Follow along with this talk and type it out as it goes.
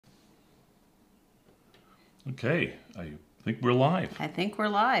Okay, I think we're live. I think we're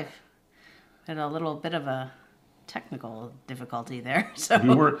live. Had a little bit of a technical difficulty there.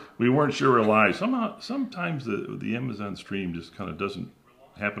 So we weren't sure we're live. Sometimes the Amazon stream just kind of doesn't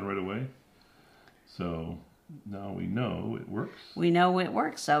happen right away. So now we know it works. We know it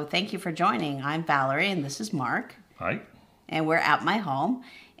works. So thank you for joining. I'm Valerie and this is Mark. Hi. And we're at my home.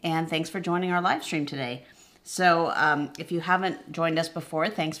 And thanks for joining our live stream today. So if you haven't joined us before,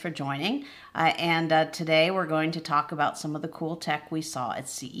 thanks for joining. Today we're going to talk about some of the cool tech we saw at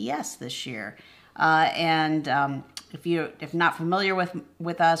CES this year. If you're not familiar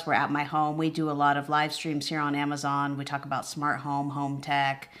with us, we're at my home. We do a lot of live streams here on Amazon. We talk about smart home, home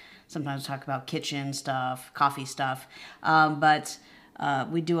tech. Sometimes we talk about kitchen stuff, coffee stuff.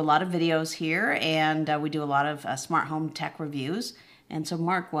 We do a lot of videos here, and we do a lot of smart home tech reviews. And so,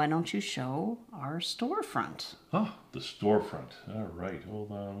 Mark, why don't you show our storefront? Oh, the storefront. All right,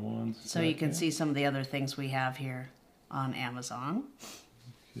 hold on one second. So you can see some of the other things we have here on Amazon.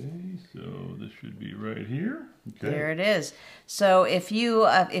 Okay, so this should be right here. Okay. There it is. So if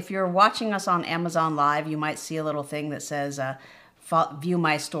you're watching us on Amazon Live, you might see a little thing that says view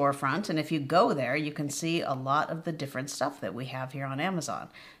my storefront, and if you go there, you can see a lot of the different stuff that we have here on Amazon.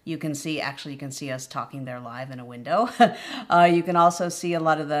 You can see us talking there live in a window. You can also see a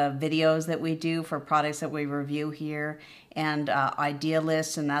lot of the videos that we do for products that we review here, and idea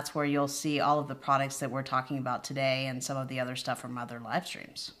lists, and that's where you'll see all of the products that we're talking about today and some of the other stuff from other live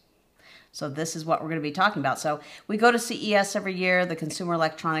streams. So this is what we're going to be talking about. So we go to CES every year, the Consumer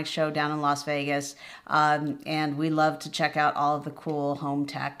Electronics Show down in Las Vegas, and we love to check out all of the cool home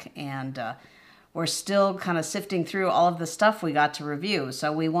tech, and we're still kind of sifting through all of the stuff we got to review.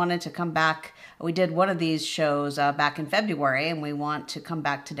 So we wanted to come back. We did one of these shows back in February, and we want to come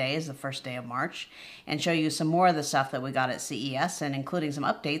back today as the first day of March and show you some more of the stuff that we got at CES, and including some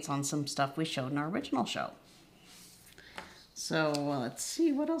updates on some stuff we showed in our original show. So let's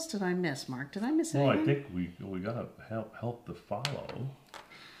see, what else did I miss, Mark? Did I miss anything? Well, I think we gotta help to follow.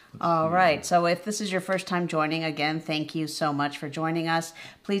 All right. So if this is your first time joining, again, thank you so much for joining us.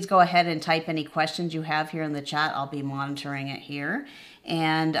 Please go ahead and type any questions you have here in the chat. I'll be monitoring it here.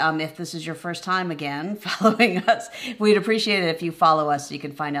 And if this is your first time, again, following us, we'd appreciate it if you follow us so you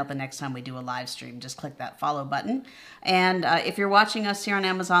can find out the next time we do a live stream. Just click that follow button. And if you're watching us here on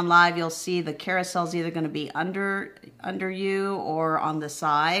Amazon Live, you'll see the carousel's either going to be under you or on the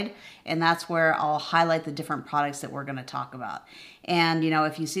side. And that's where I'll highlight the different products that we're going to talk about. And, you know,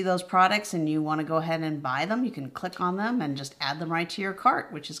 if you see those products and you want to go ahead and buy them, you can click on them and just add them right to your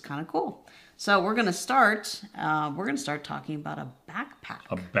cart, which is kind of cool. So we're going to start talking about a backpack.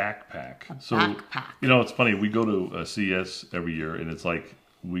 A backpack. Backpack. You know, it's funny. We go to CES every year, and it's like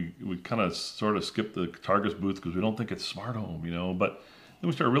we kind of sort of skip the Targus booth because we don't think it's smart home, you know. But then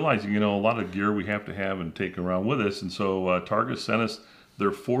we start realizing, you know, a lot of gear we have to have and take around with us. And so Targus sent us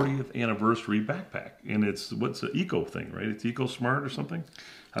their 40th anniversary backpack, and it's what's the eco thing, right? It's EcoSmart or something.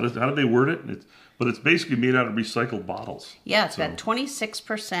 How did they word it? But it's basically made out of recycled bottles. Yeah, it's got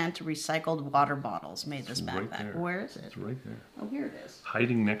 26% recycled water bottles made this backpack. Right. Where is it? It's right there. Oh, here it is.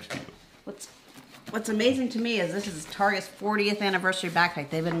 Hiding next to you. What's amazing to me is this is Target's 40th anniversary backpack.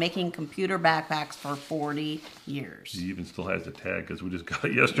 They've been making computer backpacks for 40 years. He even still has the tag because we just got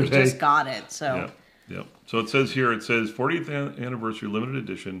it yesterday. We just got it, so. Yep. So it says here, 40th anniversary limited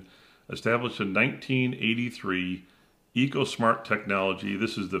edition, established in 1983. EcoSmart technology.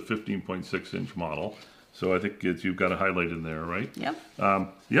 This is the 15.6-inch model. So I think you've got it highlighted in there, right? Yep.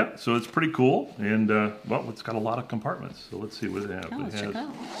 Yeah, so it's pretty cool. And, well, it's got a lot of compartments. So let's see what it has. Oh, let's check it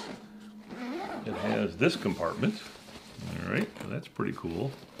out. It has this compartment. All right, well, that's pretty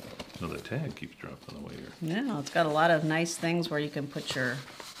cool. So the tag keeps dropping away here. Yeah, it's got a lot of nice things where you can put your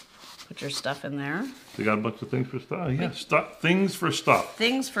stuff in there. They got a bunch of things for stuff. Yeah, things for stuff.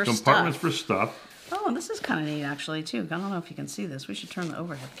 Things for stuff. Compartments for stuff. Oh, and this is kind of neat, actually, too. I don't know if you can see this. We should turn the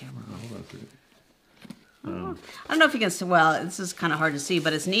overhead camera on. Hold on a second. I don't know if you can see. Well, this is kind of hard to see,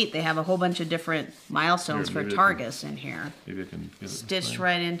 but it's neat. They have a whole bunch of different milestones for Targus in here. Maybe I can get it stitched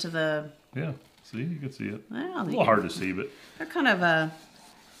right into the... Yeah, see? You can see it. Well, a little hard to see, but... They're kind of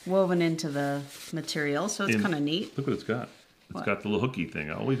woven into the material, so it's kind of neat. Look what it's got. It's got the little hooky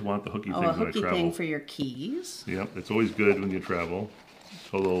thing. I always want the hooky thing when I travel. A hooky thing for your keys. Yep, it's always good when you travel.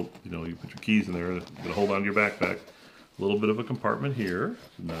 So you know, you put your keys in there, to hold on to your backpack. A little bit of a compartment here.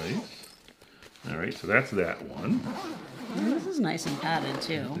 Nice. All right, so that's that one. This is nice and padded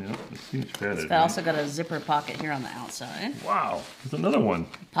too. Yeah, it seems padded. It's also got a zipper pocket here on the outside. Wow, there's another one.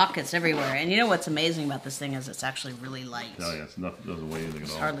 Pockets everywhere. And you know what's amazing about this thing is it's actually really light. Oh yeah, it's nothing, doesn't weigh anything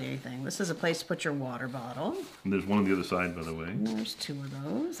at all. Hardly anything. This is a place to put your water bottle. And there's one on the other side, by the way. And there's 2 of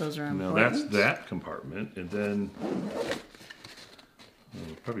those. Those are important. Now that's that compartment, and then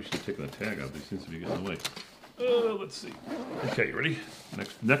we probably should have taken the tag out. These seems to be getting in the way. Let's see. Okay, you ready?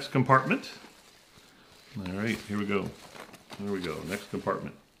 Next compartment. All right, here we go. There we go. Next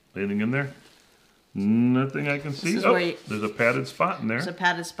compartment. Anything in there? Nothing I can see. Oh, there's a padded spot in there. There's a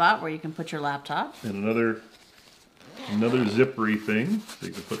padded spot where you can put your laptop. And another zippery thing. So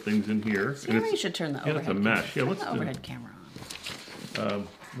you can put things in here. So maybe you should turn the overhead. It's a mesh. Camera. Yeah, let's turn the overhead camera on.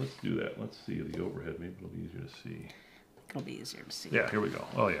 Let's do that. Let's see the overhead. Maybe it'll be easier to see. It'll be easier to see. Yeah, here we go.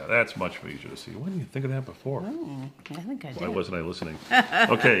 Oh yeah, that's much easier to see. Why didn't you think of that before? Oh, I think I did. Why wasn't I listening?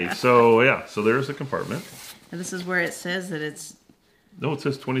 Okay, so yeah, so there's the compartment. And this is where it says that it's... No, it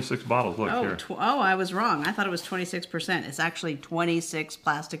says 26 bottles. Look here. I was wrong. I thought it was 26%. It's actually 26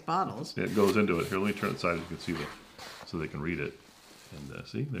 plastic bottles. It goes into it. Here, let me turn it side so you can see so they can read it. And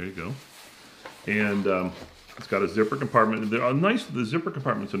see, there you go. And it's got a zipper compartment. The zipper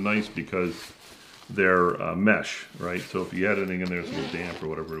compartments are nice because they're mesh, right? So if you had anything in there that's a little damp or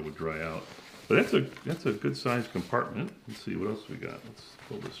whatever, it would dry out. But that's a good sized compartment. Let's see what else we got. Let's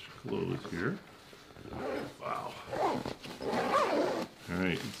pull this closed here. Wow. All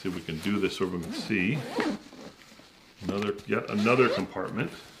right, let's see if we can do this so we can see. Yet another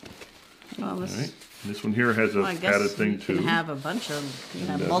compartment. Well, all right. And this one here has a padded thing too. You can have a bunch of,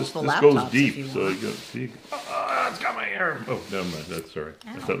 multiple this laptops goes deep, if you so want. you go, see. It's got my hair. Oh, never mind. That's sorry.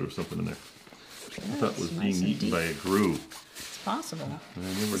 I thought there was something in there. I thought it was being eaten by a groove. It's possible. I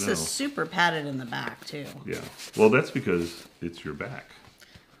never know. This is super padded in the back too. Yeah. Well, that's because it's your back.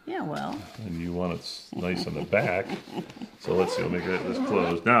 Yeah, well. And you want it nice on the back. So let's see. I'll make this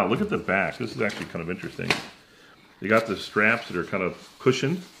closed. Now, look at the back. This is actually kind of interesting. You got the straps that are kind of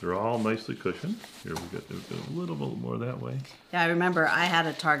cushioned. They're all nicely cushioned. Here we got a little bit more that way. Yeah, I remember I had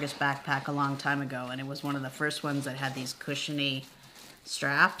a Targus backpack a long time ago, and it was one of the first ones that had these cushiony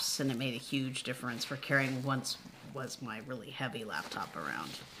straps, and it made a huge difference for carrying once was my really heavy laptop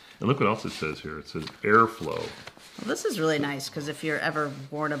around. And look what else it says here. It says airflow. Well, this is really nice because if you're ever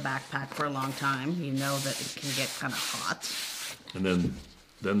worn a backpack for a long time, you know that it can get kind of hot. And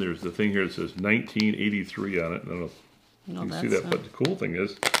then there's the thing here that says 1983 on it. I don't know if you can see that, but the cool thing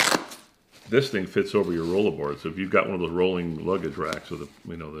is this thing fits over your rollerboard. So if you've got one of those rolling luggage racks with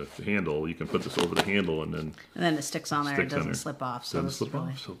the handle, you can put this over the handle and then it sticks on there. It doesn't slip off. So doesn't slip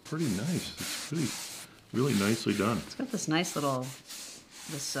off. So pretty nice. It's really nicely done. It's got this nice little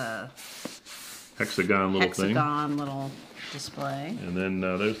hexagon little display. And then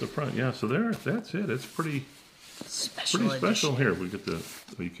there's the front. Yeah, so that's it. It's pretty special. Here, we get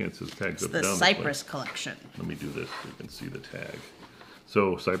you can't see the tags up and down. The Cypress collection. Let me do this so you can see the tag.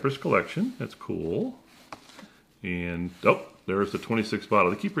 So Cypress collection, that's cool. And there's the 26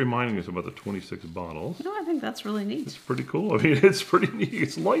 bottle. They keep reminding us about the 26 bottles. No, I think that's really neat. It's pretty cool. I mean, it's pretty neat.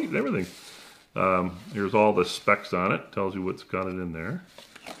 It's light and everything. Here's all the specs on it. Tells you what's got it in there.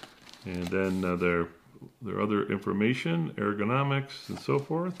 And then their other information, ergonomics, and so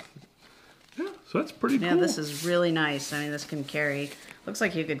forth. Yeah, so that's pretty cool. Yeah, this is really nice. I mean, this can carry, looks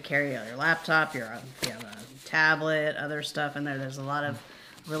like you could carry your laptop, if you have a tablet, other stuff in there. There's a lot of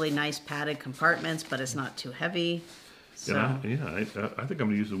really nice padded compartments, but it's not too heavy. So. I think I'm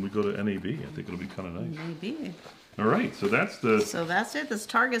going to use it when we go to NAB. I think it'll be kind of nice. Maybe. All right, so that's it. This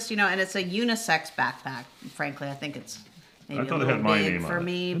Targus, and it's a unisex backpack. Frankly, I think it's maybe a little big for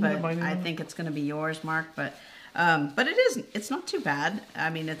me, but I think it's going to be yours, Mark. But it's not too bad. I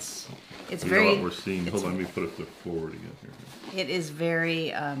mean, it's very. You know what we're seeing? Hold on, let me put it forward again here. It is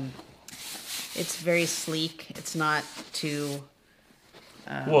very. It's very sleek. It's not too.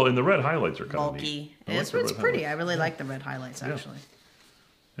 Well, and the red highlights are kind bulky. of neat. It's pretty. I really like the red highlights actually.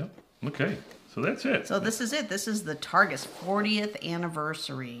 Yep. Okay. So that's it. So this is it. This is the Targus 40th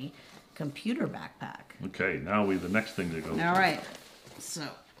anniversary computer backpack. Okay, now the next thing to go. All right.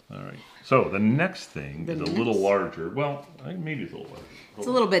 So the next thing is a little larger. Well, maybe it's a little larger. It's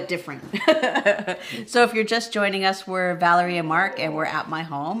a little bit different. So if you're just joining us, we're Valerie and Mark, and we're at my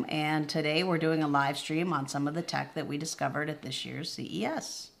home. And today we're doing a live stream on some of the tech that we discovered at this year's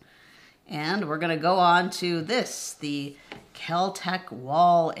CES. And we're going to go on to the Kaltech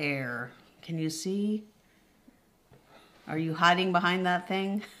WallAir. Can you see? Are you hiding behind that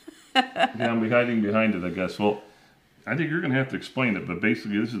thing? Yeah, I'm hiding behind it, I guess. Well, I think you're going to have to explain it, but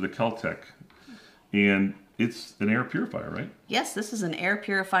basically this is the Kaltech. And it's an air purifier, right? Yes, this is an air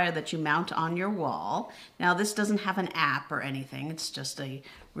purifier that you mount on your wall. Now, this doesn't have an app or anything. It's just a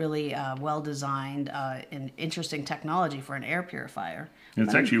really well-designed and interesting technology for an air purifier. And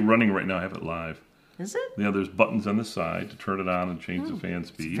it's actually running right now. I have it live. Is it? Yeah, there's buttons on the side to turn it on and change the fan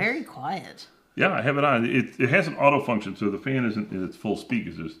speed. It's very quiet. Yeah, I have it on. It has an auto function, so the fan isn't in its full speed.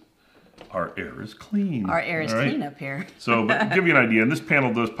 It's just, our air is clean. Our air is clean up here. So, but to give you an idea, and this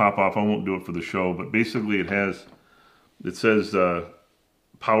panel does pop off. I won't do it for the show, but basically it says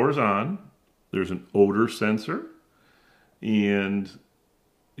power's on. There's an odor sensor, and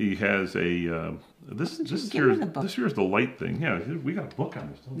he has a this here's the light thing. Yeah, we got a book on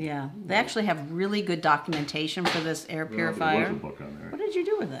this. Don't we? Yeah, they actually have really good documentation for this air purifier. There was a book on there. What did you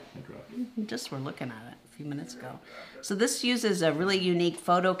do with it? We just were looking at it a few minutes ago. So this uses a really unique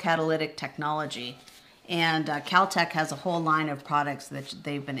photocatalytic technology, and Kaltech has a whole line of products that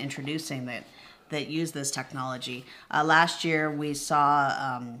they've been introducing that use this technology. Last year we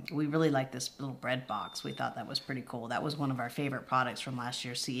saw, we really liked this little bread box. We thought that was pretty cool. That was one of our favorite products from last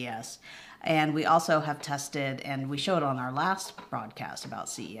year's CES. And we also have tested, and we showed on our last broadcast about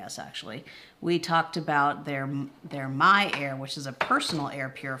CES actually, we talked about their MyAir, which is a personal air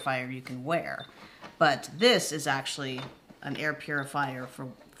purifier you can wear. But this is actually an air purifier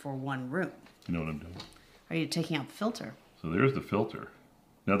for one room. You know what I'm doing? Are you taking out the filter? So there's the filter.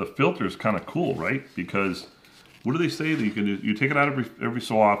 Now the filter is kind of cool, right? Because what do they say that you can do? You take it out every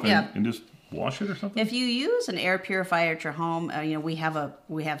so often and just wash it or something? If you use an air purifier at your home, you know, we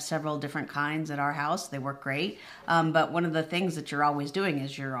have several different kinds at our house. They work great. But one of the things that you're always doing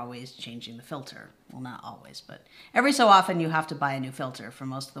is you're always changing the filter. Well, not always, but every so often you have to buy a new filter for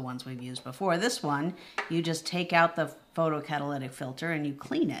most of the ones we've used before. This one, you just take out the photocatalytic filter and you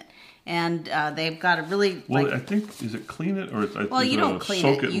clean it. And they've got a really... Well, I think, is it clean it or well, you don't clean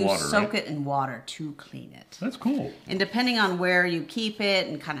it. You soak it in water to clean it. That's cool. And depending on where you keep it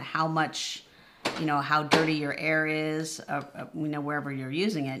and kind of how much, you know, how dirty your air is, you know, wherever you're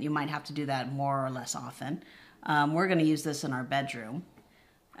using it, you might have to do that more or less often. We're going to use this in our bedroom.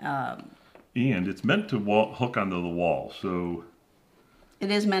 And it's meant to hook onto the wall, so... It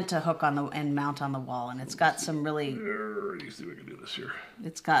is meant to hook on and mount on the wall, and it's got some really... Let me see if I can do this here.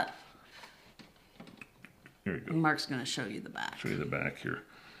 It's got... Here you go. Mark's going to show you the back. Show you the back here.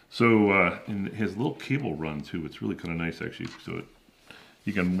 So, and it has a little cable run, too. It's really kind of nice, actually. So,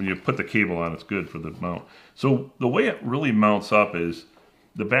 you can, when you put the cable on, it's good for the mount. So, the way it really mounts up is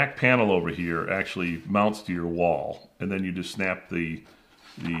the back panel over here actually mounts to your wall, and then you just snap the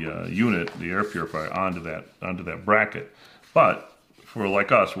unit, the air purifier, onto that bracket. But for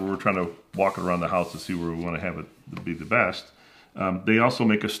like us, where we're trying to walk around the house to see where we want to have it to be the best, they also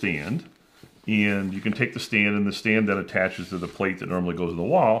make a stand, and you can take the stand, and the stand then attaches to the plate that normally goes in the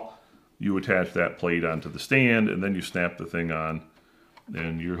wall. You attach that plate onto the stand, and then you snap the thing on,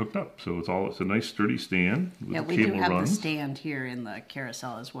 and you're hooked up. So it's a nice sturdy stand with yeah, a we cable do have run. the stand here in the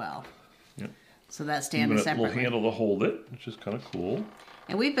carousel as well. Yeah. So that stand is separate. A little handle to hold it, which is kind of cool.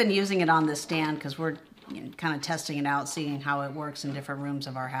 And we've been using it on this stand because we're kind of testing it out, seeing how it works in different rooms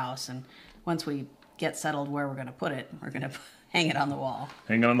of our house. And once we get settled where we're going to put it, we're going to hang it on the wall.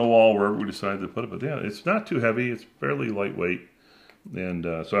 Hang it on the wall wherever we decide to put it. But yeah, it's not too heavy. It's fairly lightweight. And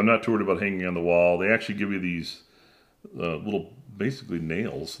so I'm not too worried about hanging on the wall. They actually give you these little, basically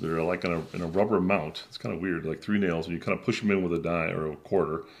nails. They're like in a rubber mount. It's kind of weird, like 3 nails. And you kind of push them in with a dime or a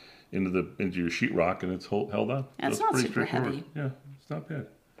quarter into your sheetrock, and it's held on. Yeah, it's not super heavy. Yeah, it's not bad.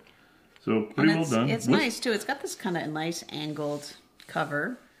 So pretty well done. It's nice too. It's got this kind of nice angled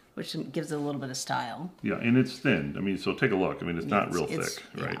cover, which gives it a little bit of style. Yeah, and it's thin. I mean, so take a look. I mean, it's not real thick,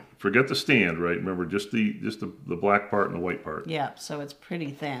 right? Forget the stand, right? Remember, just the black part and the white part. Yeah, so it's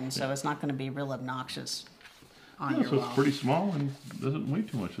pretty thin, so it's not going to be real obnoxious on your so wall. It's pretty small and doesn't weigh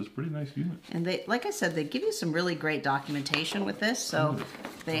too much. It's a pretty nice unit. And they, like I said, they give you some really great documentation with this. So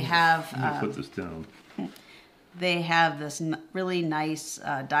they have... I'm going to put this down. They have this really nice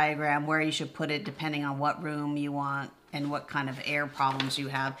diagram where you should put it depending on what room you want and what kind of air problems you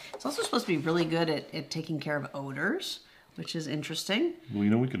have. It's also supposed to be really good at taking care of odors, which is interesting. Well, you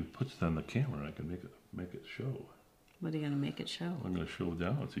know, we can put this on the camera. I can make it show. What are you going to make it show? I'm going to show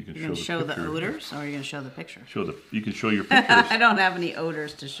down so you can You're show the picture. Show the odors, or are you going to show the picture? You can show your pictures. I don't have any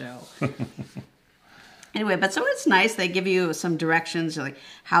odors to show. Anyway, but so it's nice. They give you some directions, like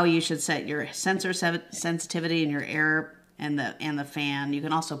how you should set your sensor sensitivity in your air and the fan. You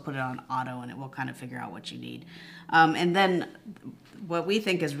can also put it on auto, and it will kind of figure out what you need. And then what we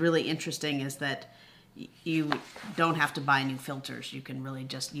think is really interesting is that you don't have to buy new filters. You can really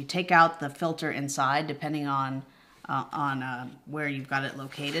you take out the filter inside, depending on where you've got it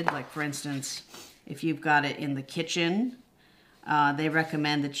located. Like for instance, If you've got it in the kitchen, they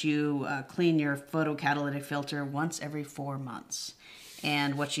recommend that you clean your photocatalytic filter once every 4 months.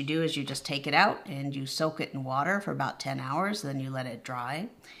 And what you do is you just take it out and you soak it in water for about 10 hours, then you let it dry,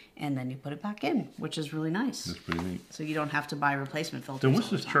 and then you put it back in, which is really nice. That's pretty neat. So you don't have to buy replacement filters. Then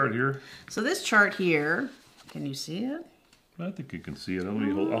what's this chart here? So this chart here, can you see it? I think you can see it.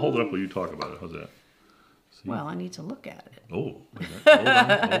 I'll hold it up while you talk about it. How's that? See? Well, I need to look at it. Oh,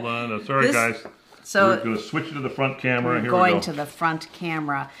 hold on. Sorry, guys. So we're going to switch it to the front camera. We're Here going we go. to the front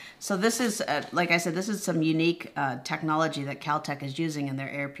camera. So this is, like I said, this is some unique technology that Kaltech is using in their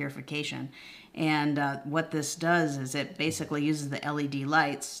air purification. And what this does is it basically uses the LED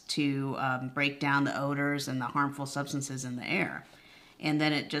lights to break down the odors and the harmful substances in the air. And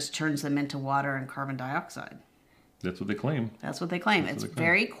then it just turns them into water and carbon dioxide. That's what they claim. That's what they claim. It's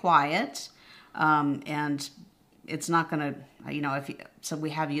very quiet, and it's not going to, you know, so we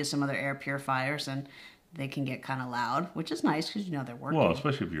have used some other air purifiers, and they can get kind of loud, which is nice because, you know, they're working. Well,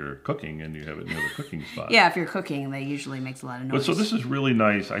 especially if you're cooking and you have it near the cooking spot. Yeah, if you're cooking, they usually makes a lot of noise. But so this is really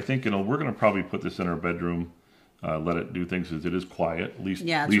nice. I think, you know, we're going to probably put this in our bedroom, let it do things as it is quiet. At least,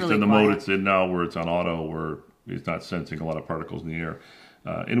 yeah, at least really in the quiet mode it's in now, where it's on auto, where it's not sensing a lot of particles in the air.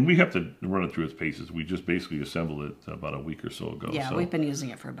 And we have to run it through its paces. We just basically assembled it about a week or so ago. Yeah, so. We've been using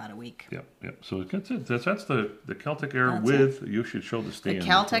it for about a week. Yep. So that's it. That's the Kaltech Air with, you should show the stand. The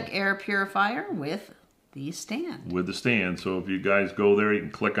Kaltech Air Purifier with the stand. With the stand. So if you guys go there, you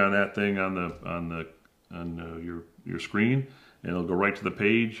can click on that thing on your screen, and it'll go right to the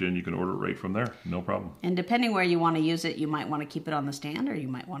page, and you can order it right from there. No problem. And depending where you want to use it, you might want to keep it on the stand, or you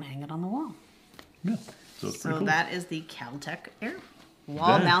might want to hang it on the wall. Yeah. So it's pretty cool. That is the Kaltech Air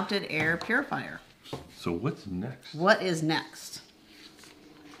wall-mounted air purifier. So what's next? What is next?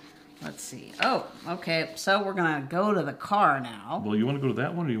 Let's see. Oh, okay. So we're going to go to the car now. Well, you want to go to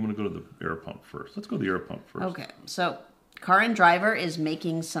that one, or you want to go to the air pump first? Let's go to the air pump first. Okay. So Car and Driver is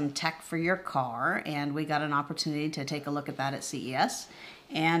making some tech for your car, and we got an opportunity to take a look at that at CES.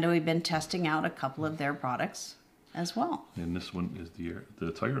 And we've been testing out a couple of their products as well. And this one is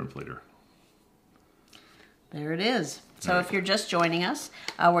the tire inflator. There it is. So if you're just joining us,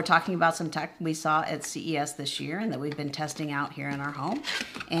 we're talking about some tech we saw at CES this year and that we've been testing out here in our home.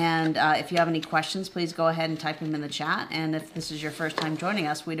 And if you have any questions, please go ahead and type them in the chat. And if this is your first time joining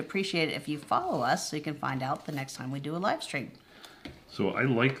us, we'd appreciate it if you follow us so you can find out the next time we do a live stream. So I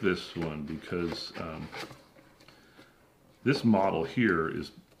like this one because this model here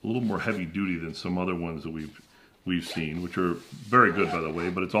is a little more heavy duty than some other ones that we've seen, which are very good, by the way,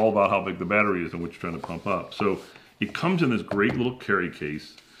 but it's all about how big the battery is and what you're trying to pump up. So it comes in this great little carry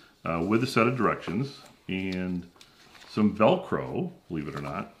case with a set of directions and some Velcro, believe it or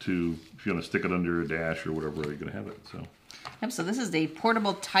not, to if you want to stick it under a dash or whatever you're going to have it. So. Yep, so this is the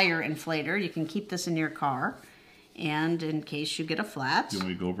portable tire inflator. You can keep this in your car, and in case you get a flat. Do you want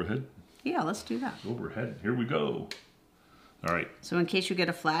me to go overhead? Yeah, let's do that. Overhead. Here we go. All right. So in case you get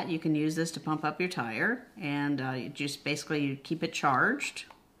a flat, you can use this to pump up your tire, and you just basically keep it charged.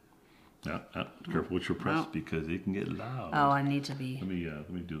 Yeah, careful what you press because it can get loud. Oh, I need to be. Let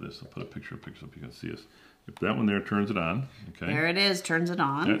me do this. I'll put a picture up so you can see us. If that one there turns it on, okay. There it is, turns it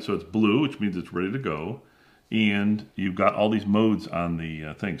on. Right, so it's blue, which means it's ready to go, and you've got all these modes on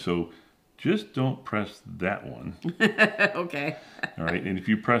the thing. So just don't press that one. Okay. All right, and if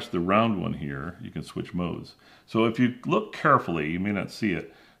you press the round one here, you can switch modes. So if you look carefully, you may not see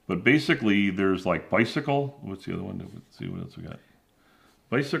it, but basically there's like bicycle. What's the other one? Let's see what else we got.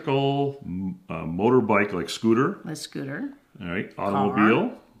 Bicycle, motorbike, like scooter. A scooter. All right, automobile.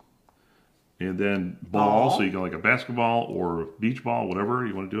 Car. And then ball, so you can like a basketball or beach ball, whatever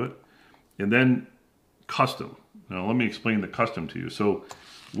you want to do it. And then custom. Now let me explain the custom to you. So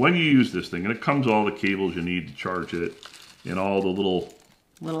when you use this thing, and it comes with all the cables you need to charge it, and all the little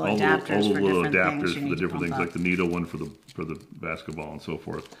adapters for the different things, like the needle one for the basketball and so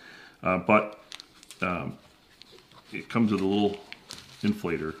forth. But it comes with a little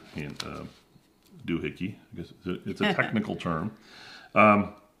inflator and doohickey. I guess it's a technical term.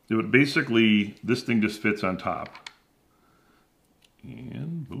 Basically, this thing just fits on top.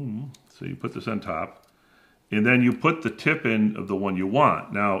 And boom. So you put this on top. And then you put the tip in of the one you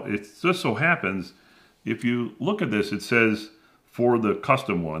want. Now, it just so happens, if you look at this, it says for the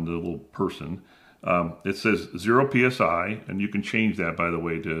custom one, the little person, it says 0 PSI, and you can change that, by the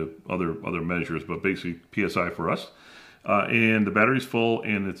way, to other measures, but basically PSI for us. And the battery's full,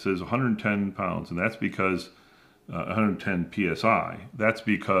 and it says 110 pounds, and that's because 110 PSI. That's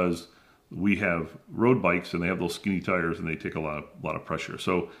because we have road bikes, and they have those skinny tires, and they take a lot of pressure.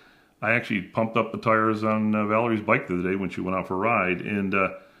 So I actually pumped up the tires on Valerie's bike the other day when she went out for a ride, and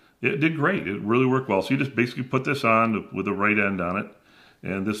It did great. It really worked well. So you just basically put this on with the right end on it.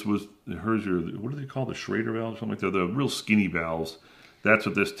 And this was, here's your, what do they call the Schrader valves or something like that? The real skinny valves. That's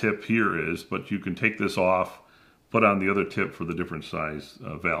what this tip here is. But you can take this off, put on the other tip for the different size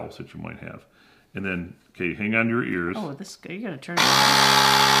valves that you might have. And then, okay, hang on to your ears. Oh, this, you gotta turn it on.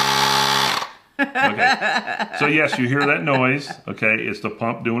 Okay. So yes, you hear that noise. Okay, it's the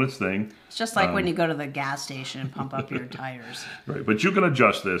pump doing its thing. It's just like when you go to the gas station and pump up your tires. Right, but you can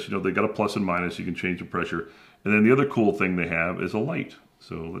adjust this. You know, they got a plus and minus. You can change the pressure. And then the other cool thing they have is a light.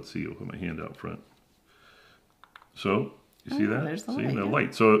 So let's see. I'll put my hand out front. So you see that? There's the see light. the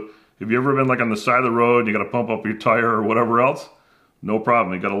light. So have you ever been like on the side of the road and you got to pump up your tire or whatever else? No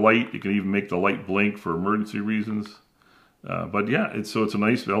problem. You got a light. You can even make the light blink for emergency reasons. But yeah, it's a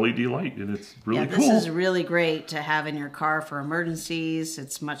nice LED light, and it's really cool. This is really great to have in your car for emergencies.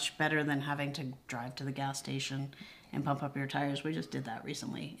 It's much better than having to drive to the gas station and pump up your tires. We just did that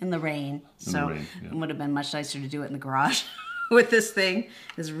recently in the rain. It would have been much nicer to do it in the garage with this thing.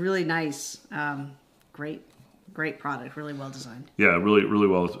 It's really nice. Great product, really well designed. Yeah, really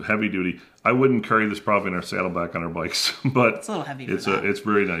well. It's heavy duty. I wouldn't carry this probably in our saddleback on our bikes, but it's a little heavy. It's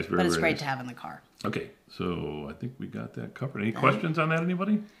very nice. But it's great nice to have in the car. Okay, so I think we got that covered. Any questions on that,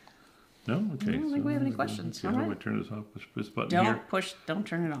 anybody? No? Okay. I don't think we have any questions. Okay, I'm going to turn this off. Push this button here. Don't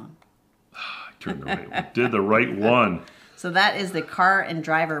turn it on. I turned the right one. Did the right one. So that is the car and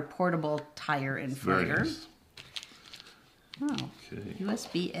driver portable tire inflator. Very nice. Oh, okay.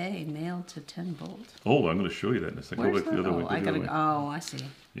 USB-A mailed to 10 volt. Oh, I'm going to show you that in a second. Go back the other way. Oh, I see.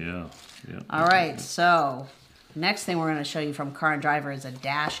 Yeah. All right, so next thing we're going to show you from car and driver is a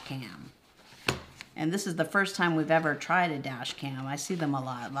dash cam. And this is the first time we've ever tried a dash cam. I see them a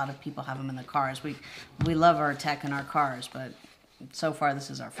lot. A lot of people have them in the cars. We love our tech in our cars, but so far this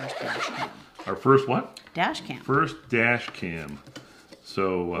is our first dash cam. Our first what? Dash cam. First dash cam.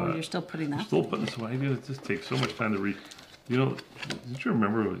 So you're still putting that? I'm still putting this away. It just takes so much time to read. You know, did you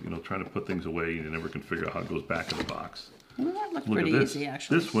remember, trying to put things away and you never can figure out how it goes back in the box? Well, that looked pretty easy,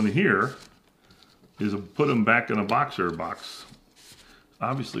 actually. This one here is put them back in a boxer box.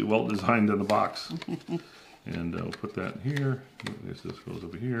 Obviously well designed in the box. And we'll put that in here. I guess this goes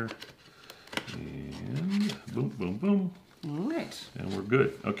over here. And boom, boom, boom. All right. And we're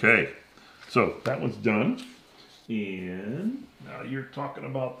good. Okay. So that one's done. And now you're talking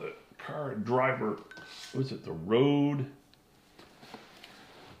about the car and driver. What is it? The Road.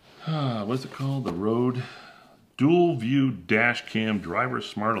 What's it called? The Road Dual View Dash Cam Driver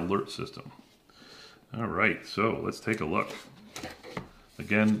Smart Alert System. All right. So let's take a look.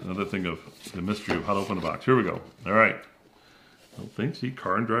 Again, another thing of the mystery of how to open a box. Here we go. All right. Well, fancy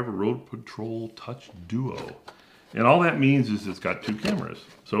car and driver road patrol touch duo. And all that means is it's got two cameras.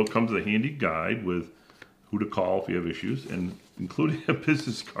 So it comes with a handy guide with who to call if you have issues, and including a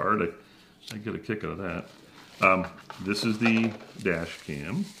business card. I get a kick out of that. This is the dash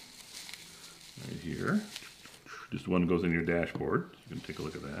cam right here. Just one that goes in your dashboard. You can take a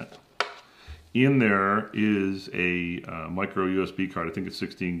look at that. In there is a micro USB card. I think it's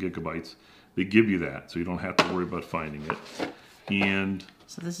 16 gigabytes. They give you that, so you don't have to worry about finding it. And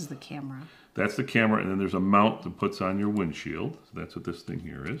so this is the camera. That's the camera, and then there's a mount that puts on your windshield. So that's what this thing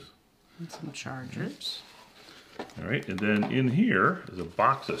here is. And some chargers. All right, and then in here is a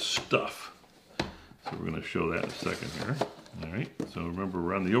box of stuff. So we're going to show that in a second here. All right, so remember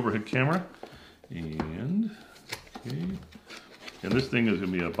we're on the overhead camera. And, okay. And this thing is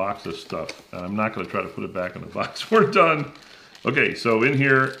going to be a box of stuff. I'm not going to try to put it back in the box. We're done. Okay, so in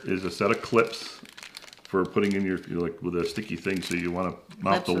here is a set of clips for putting in your, like with a sticky thing, so you want to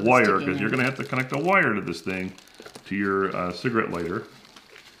mount the wire, because you're going to have to connect a wire to this thing to your cigarette lighter.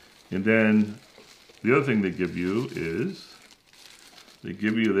 And then the other thing they give you is they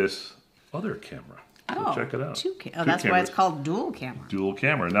give you this other camera. So check it out. Two that's why it's called dual camera. Dual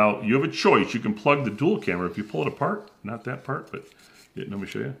camera. Now you have a choice. You can plug the dual camera if you pull it apart. Not that part, but let me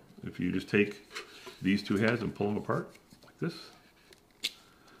show you. If you just take these two heads and pull them apart like this,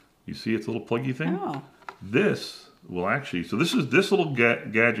 you see its little pluggy thing. Oh. This will actually. So this is this little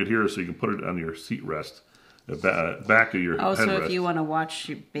gadget here, so you can put it on your seat rest. Back of your headrest. So if you want to watch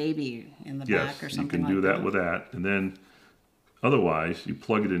your baby in the back or something like that. you can do that with that. And then otherwise, you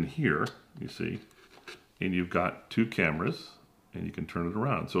plug it in here, you see, and you've got two cameras, and you can turn it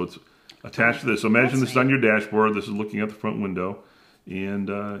around. So it's attached to this. So imagine this is on your dashboard. This is looking at the front window. And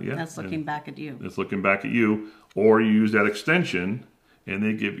that's looking back at you. It's looking back at you. Or you use that extension, and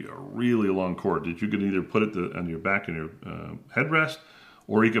they give you a really long cord that you can either put it on your back in your headrest,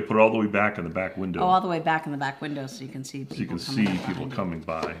 or you can put it all the way back in the back window. Oh, all the way back in the back window, so you can see people. So you can see people coming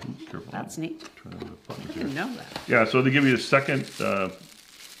by. Careful. That's neat. I didn't know that. Yeah, so they give you a second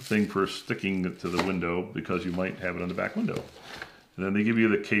thing for sticking it to the window because you might have it on the back window. And then they give you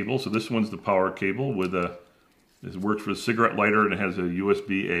the cable. So this one's the power cable with a, it works for a cigarette lighter and it has a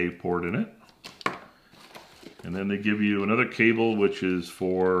USB-A port in it. And then they give you another cable which is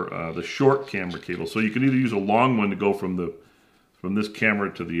for the short camera cable. So you can either use a long one to go from this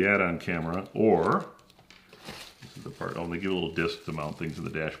camera to the add-on camera, or this is the part, oh, they give you a little disc to mount things in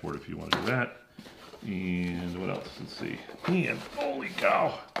the dashboard if you want to do that. And what else? Let's see. And holy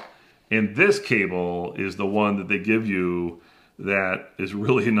cow. And this cable is the one that they give you that is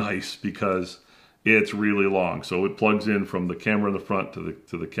really nice because it's really long. So it plugs in from the camera in the front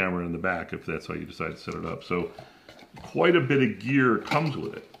to the camera in the back if that's how you decide to set it up. So quite a bit of gear comes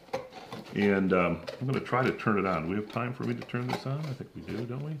with it. And I'm going to try to turn it on. Do we have time for me to turn this on? I think we do,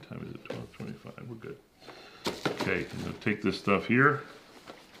 don't we? Time is at 12:25. We're good. Okay, I'm going to take this stuff here,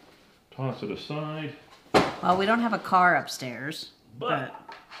 toss it aside. Well, we don't have a car upstairs, but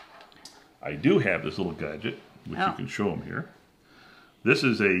I do have this little gadget, which you can show them here. This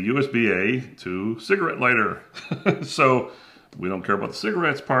is a USB-A to cigarette lighter. So we don't care about the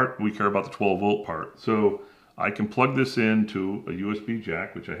cigarettes part, we care about the 12-volt part. So I can plug this into a USB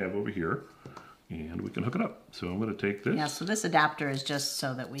jack, which I have over here, and we can hook it up. So I'm going to take this. Yeah, so this adapter is just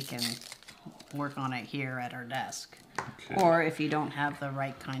so that we can work on it here at our desk. Okay. Or if you don't have the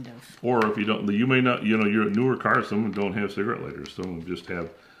right kind of... Or if you don't, you may not, you know, your newer cars, some of them don't have cigarette lighters. Some of them just have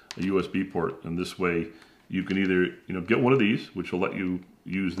a USB port. And this way you can either, you know, get one of these, which will let you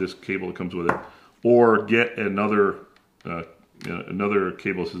use this cable that comes with it, or get another another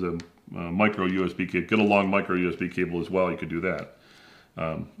cable. This is a micro USB cable. Get a long micro USB cable as well. You could do that.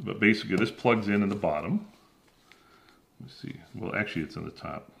 But basically this plugs in the bottom. Let's see. Well, actually it's in the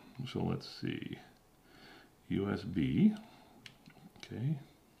top. So let's see. USB. Okay.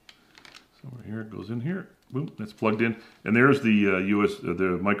 Somewhere here, it goes in here. Boom, that's plugged in. And there's the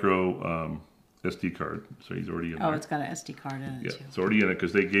the micro SD card. So he's already in there. Oh, it's got an SD card in it too. Yeah, it's already in it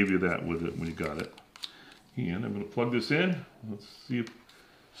because they gave you that with it when you got it. And I'm going to plug this in. Let's see if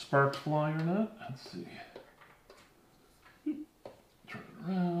sparks fly or not. Let's see. Turn it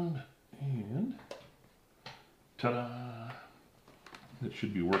around and ta-da! It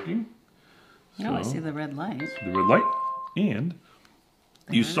should be working. No, I see the red light. The red light, and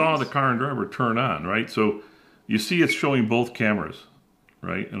you saw the car and driver turn on, right? So you see it's showing both cameras,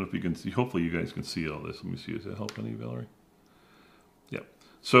 right? And if you can see, hopefully you guys can see all this. Let me see, does that help any, Valerie? Yep.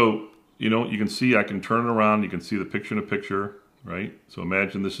 So, you know, you can see I can turn it around. You can see the picture in a picture, right? So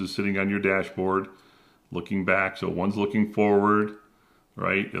imagine this is sitting on your dashboard, looking back. So one's looking forward,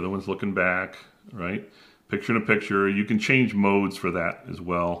 right? The other one's looking back, right? Picture in a picture. You can change modes for that as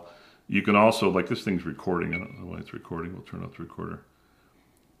well. You can also, like this thing's recording. I don't know why it's recording. We'll turn off the recorder.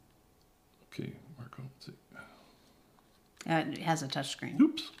 Okay, Marco, let's see. It has a touch screen.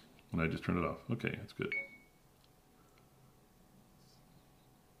 Oops, and I just turned it off. Okay, that's good.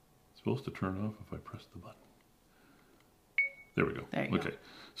 It's supposed to turn off if I press the button. There we go. There you go.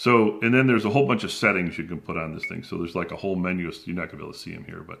 So, and then there's a whole bunch of settings you can put on this thing. So there's like a whole menu. You're not going to be able to see them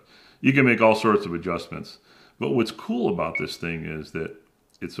here, but you can make all sorts of adjustments. But what's cool about this thing is that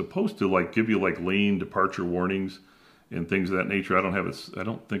it's supposed to like give you like lane departure warnings and things of that nature. I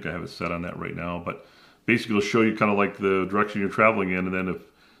don't think I have it set on that right now, but basically it'll show you kind of like the direction you're traveling in, and then if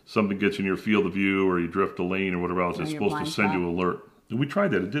something gets in your field of view or you drift a lane or whatever else, it's supposed to send you an alert. And we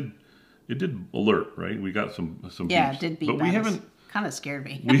tried that. It did alert, right? We got some yeah, beeps. It did beep. But we haven't kind of scared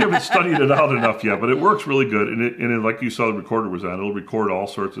me. we haven't studied it out enough yet, but it works really good. And it, like you saw the recorder was on, it'll record all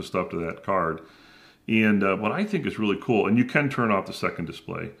sorts of stuff to that card. And what I think is really cool, and you can turn off the second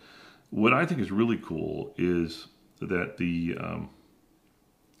display. What I think is really cool is that the...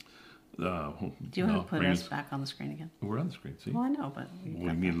 do you want to put us back on the screen again? We're on the screen, see? Well, I know, but...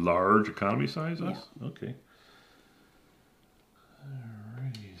 We mean large economy size us? Yeah. Okay.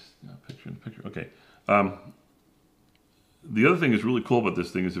 Alrighty, picture in the picture. Okay. The other thing that's really cool about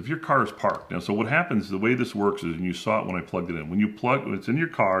this thing is if your car is parked. Now, so what happens, the way this works is, and you saw it when I plugged it in, when it's in your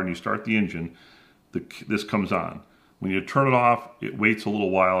car and you start the engine, this comes on. When you turn it off, it waits a little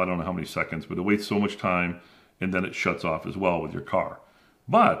while, I don't know how many seconds, but it waits so much time, and then it shuts off as well with your car.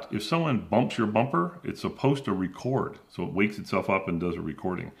 But if someone bumps your bumper, it's supposed to record. So it wakes itself up and does a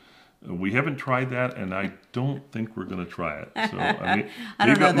recording. We haven't tried that, and I don't think we're going to try it. So I mean,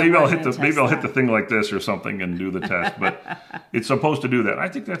 maybe I'll hit the thing like this or something and do the test. But it's supposed to do that. I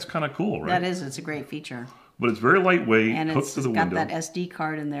think that's kind of cool, right? That is. It's a great feature. But it's very lightweight. And hooked to the window. got that SD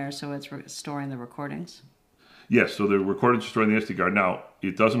card in there, so it's storing the recordings. Yes, so the recordings are storing the SD card. Now,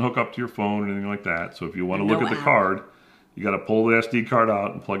 it doesn't hook up to your phone or anything like that. So if you want to look at the card, you got to pull the SD card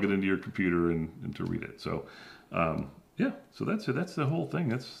out and plug it into your computer and to read it. So Yeah, so that's it. That's the whole thing.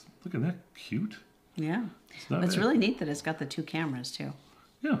 Look at that, cute. Yeah. It's really neat that it's got the 2 cameras too.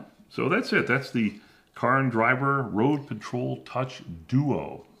 Yeah, so that's it. That's the Car and Driver Road Patrol Touch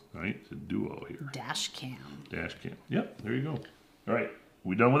Duo. Right, it's a duo here. Dash cam. Dash cam. Yep, there you go. All right,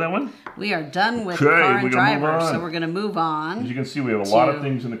 we done with that one? We are done with Car and Driver, so we're going to move on. As you can see, we have a lot of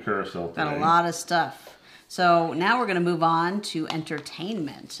things in the carousel today. Got a lot of stuff. So now we're going to move on to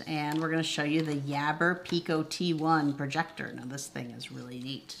entertainment, and we're going to show you the YABER Pico T1 projector. Now this thing is really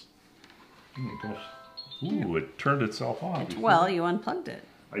neat. Oh my gosh. Ooh, it turned itself off. Well, you unplugged it.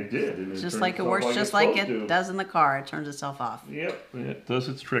 I did. And just like it works, just like it does in the car. It turns itself off. Yep, it does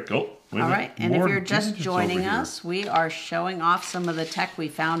its trick. Oh, all right. And if you're just joining us, we are showing off some of the tech we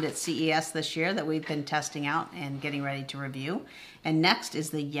found at CES this year that we've been testing out and getting ready to review. And next is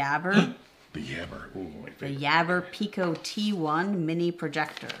the YABER. The YABER. Ooh, my favorite. The YABER Pico T1 mini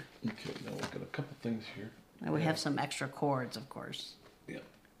projector. Okay, now we've got a couple things here. And we have some extra cords, of course. Yeah.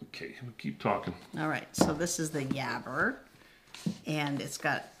 Okay, we'll keep talking. All right. So this is the YABER. And it's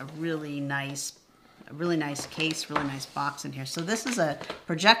got a really nice case, really nice box in here. So this is a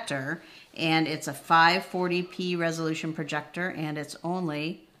projector, and it's a 540p resolution projector, and it's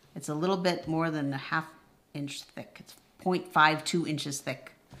a little bit more than a ½ inch thick. It's 0.52 inches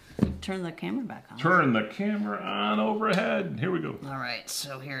thick. Turn the camera back on. Turn the camera on overhead. Here we go. All right,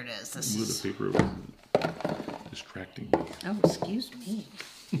 so here it is. This is the paper distracting me. Oh, excuse me.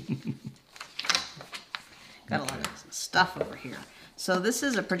 Got a lot of stuff over here. So this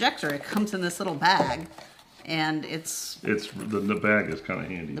is a projector. It comes in this little bag, and the bag is kind of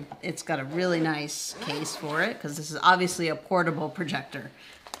handy. It's got a really nice case for it because this is obviously a portable projector.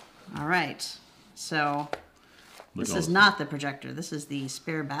 All right, so this is not the projector. This is the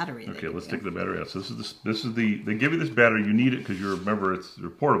spare battery. Okay, let's take the battery out. So they give you this battery. You need it because remember they're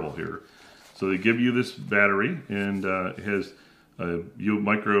portable here. So they give you this battery, and it has it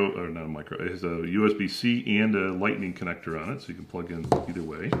has a USB-C and a lightning connector on it, so you can plug in either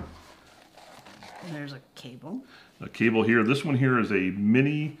way. And there's a cable. A cable here. This one here is a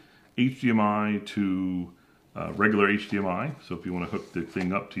mini HDMI to regular HDMI. So if you want to hook the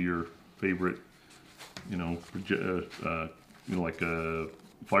thing up to your favorite, like a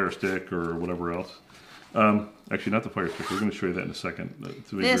Fire Stick or whatever else. Actually, not the Fire Stick. We're going to show you that in a second.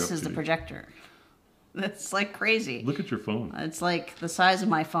 This is the projector. That's like crazy. Look at your phone. It's like the size of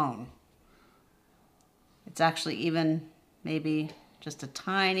my phone. It's actually even maybe just a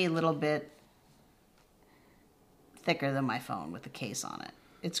tiny little bit thicker than my phone with the case on it.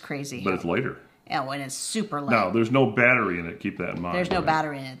 It's crazy. But it's lighter. Yeah, and it's super light. No, there's no battery in it. Keep that in mind. There's no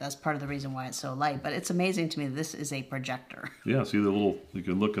battery in it. That's part of the reason why it's so light. But it's amazing to me that this is a projector. Yeah, see the little, you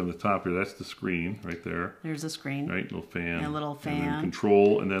can look on the top here. That's the screen right there. There's the screen. Right, little fan. And a little fan. And then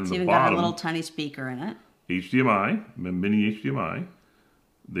control, and then it's the even bottom. got a little tiny speaker in it. HDMI, mini HDMI.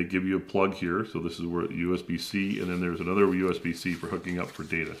 They give you a plug here. So this is where USB-C, and then there's another USB-C for hooking up for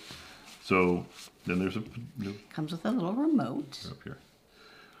data. So then there's a... Comes with a little remote. Up here.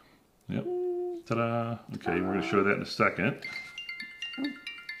 Yep. Ta-da! Okay, we're going to show that in a second. Oh.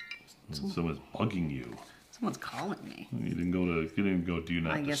 Someone's bugging you. Someone's calling me. You didn't go do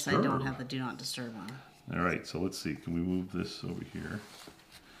not disturb. I guess I don't have the do not disturb on. All right, so let's see. Can we move this over here?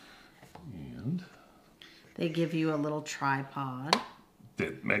 And they give you a little tripod.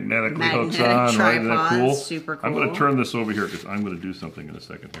 That magnetically hooks on, right? Isn't that cool? Super cool. I'm going to turn this over here because I'm going to do something in a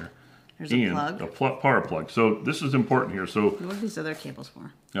second here. There's a plug. A power plug. So this is important here. So what are these other cables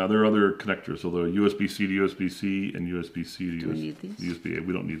for? Now there are other connectors. So the USB-C to USB-C and USB-C to Do we need these? USB-A.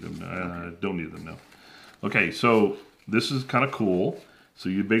 We don't need them. Don't need them now. Okay, so this is kind of cool. So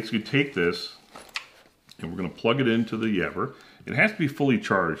you basically take this, and we're going to plug it into the YABER. It has to be fully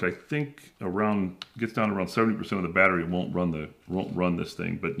charged. I think gets down to around 70% of the battery. It won't run this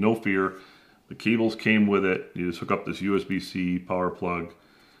thing, but no fear. The cables came with it. You just hook up this USB-C power plug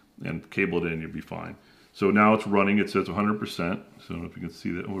and cable it in, you'll be fine. So now it's running. It says 100%. So I don't know if you can see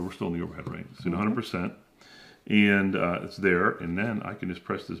that. Oh, we're still in the overhead, right? It's 100%. And it's there. And then I can just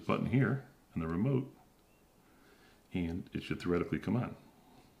press this button here on the remote, and it should theoretically come on.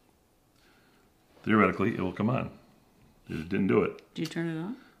 Theoretically, it will come on. It didn't do it. Did you turn it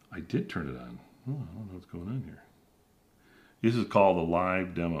on? I did turn it on. Oh, I don't know what's going on here. This is called a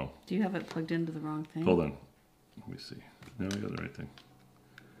live demo. Do you have it plugged into the wrong thing? Hold on. Let me see. Now we got the right thing.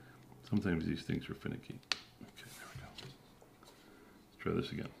 Sometimes these things are finicky. Okay, there we go. Let's try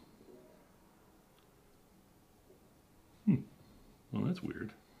this again. Well, that's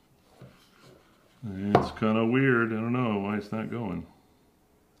weird. It's kind of weird. I don't know why it's not going.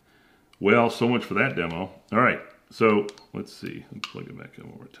 Well, so much for that demo. All right, so let's see. Let's plug it back in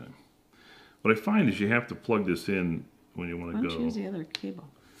one more time. What I find is you have to plug this in when you want Why to don't go. you use the other cable?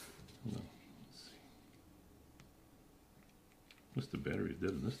 Let's see. Must the battery's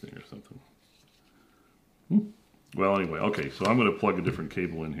dead in this thing or something. Well, anyway, okay, so I'm going to plug a different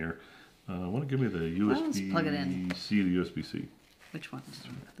cable in here. I want to give me the let's plug it in. USB-C to USB-C. Which one?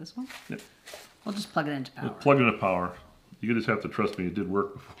 This one? Yep. We'll just plug it into power. Plug it into power. You just have to trust me, it did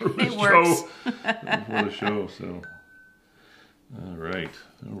work before the It works. before the show, so. All right,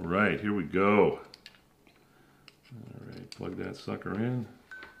 here we go. All right, plug that sucker in.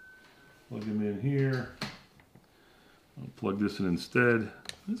 Plug him in here. I'll plug this in instead.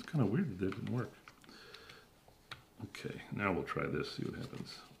 It's kind of weird that didn't work. Okay, now we'll try this, see what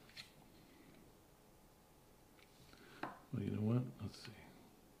happens. Well, you know what? Let's see.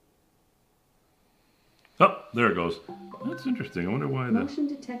 Oh, there it goes. That's interesting. I wonder why the... Motion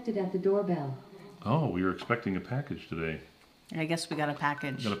detected at the doorbell. Oh, we were expecting a package today. I guess we got a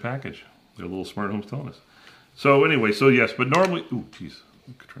package. Got a package. Got a little smart home's telling us. So anyway, so yes, but normally... Ooh, geez.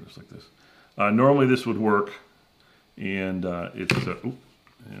 I could turn this like this. Normally this would work. And it's... Ooh,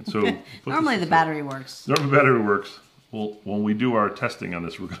 and so... Normally the battery works. Normally the battery works. Well, when we do our testing on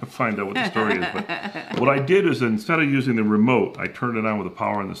this, we're going to find out what the story is. But what I did is instead of using the remote, I turned it on with the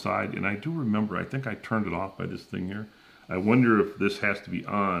power on the side. And I do remember, I think I turned it off by this thing here. I wonder if this has to be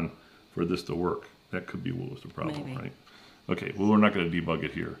on for this to work. That could be what was the problem, Maybe. right? Okay, well, we're not going to debug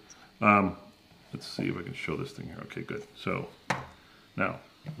it here. Let's see if I can show this thing here. Okay, good. So now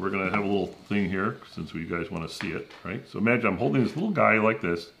we're going to have a little thing here since you guys want to see it, right? So imagine I'm holding this little guy like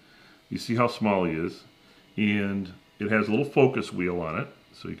this. You see how small he is. And it has a little focus wheel on it,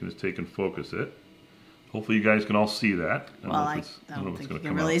 so you can just take and focus it. Hopefully you guys can all see that. Well, I don't think you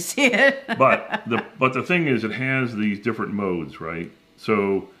can really see it. but the thing is, it has these different modes, right?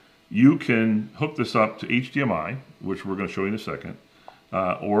 So you can hook this up to HDMI, which we're going to show you in a second,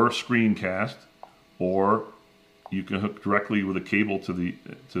 or screencast, or you can hook directly with a cable to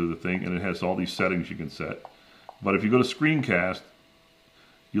the thing, and it has all these settings you can set. But if you go to screencast,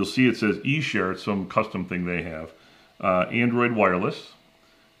 you'll see it says eShare, it's some custom thing they have. Android wireless,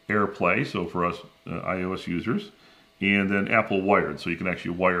 AirPlay, so for us iOS users, and then Apple wired, so you can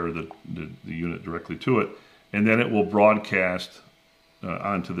actually wire the unit directly to it, and then it will broadcast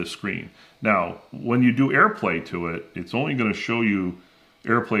onto this screen. Now, when you do AirPlay to it, it's only going to show you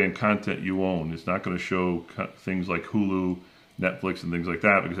AirPlay and content you own. It's not going to show things like Hulu, Netflix, and things like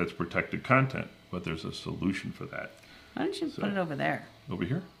that, because that's protected content, but there's a solution for that. Why don't you put it over there? Over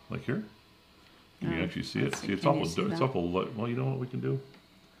here? Like here? Can you actually see it? See, it's Can awful. Well, you know what we can do?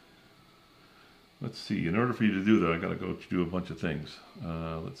 Let's see. In order for you to do that, I got to go do a bunch of things.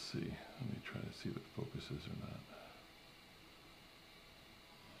 Let's see. Let me try to see if it focuses or not.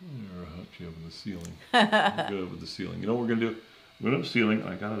 Or how much you have in the ceiling? Good with the ceiling. You know what we're going to do? We're going to have a ceiling.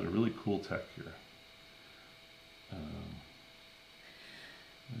 I got a really cool tech here.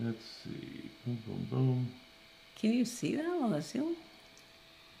 Let's see. Boom, boom, boom. Can you see that on the ceiling?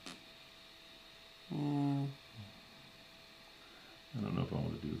 I don't know if I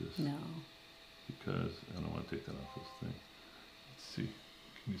want to do this. No. Because I don't want to take that off this thing. Let's see.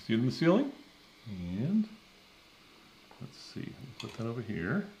 Can you see it in the ceiling? And let's see. Put that over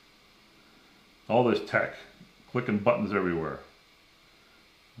here. All this tech. Clicking buttons everywhere.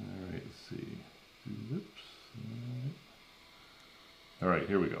 All right, let's see. Oops. All right,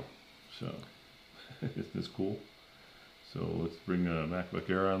 here we go. So, isn't this cool? So let's bring MacBook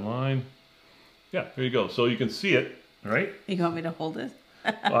Air online. Yeah, there you go. So you can see it, all right? You want me to hold it?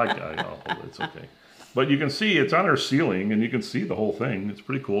 Well, I'll hold it. It's okay. But you can see it's on our ceiling, and you can see the whole thing. It's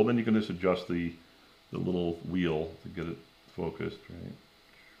pretty cool. Then you can just adjust the little wheel to get it focused, right?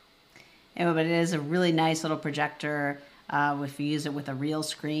 Yeah, but it is a really nice little projector if you use it with a real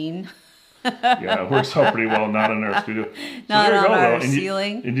screen. Yeah, it works out pretty well, not in our studio. Not on our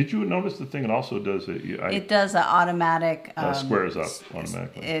ceiling. And did you notice the thing it also does? It does an automatic... squares up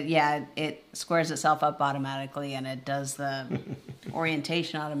automatically. It squares itself up automatically, and it does the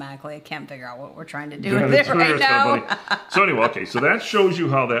orientation automatically. I can't figure out what we're trying to do with it right now. So anyway, okay, so that shows you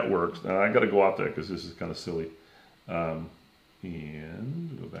how that works. Now, I got to go out there because this is kind of silly. And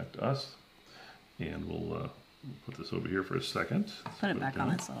go back to us. And we'll put this over here for a second. Put it back on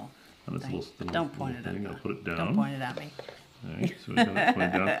its little... Don't point it at me. I'll put it down. Don't point it at me. All right, so we got it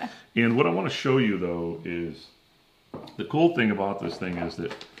pointed down. And what I want to show you, though, is the cool thing about this thing is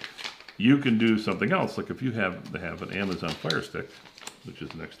that you can do something else. Like if you have an Amazon Fire Stick, which is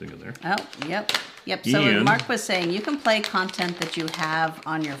the next thing in there. Oh, yep. So Mark was saying you can play content that you have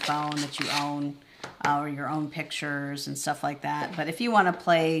on your phone that you own, or your own pictures and stuff like that. But if you want to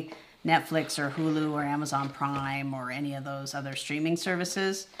play Netflix or Hulu or Amazon Prime or any of those other streaming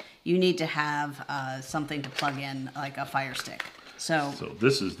services, you need to have something to plug in, like a Fire Stick. So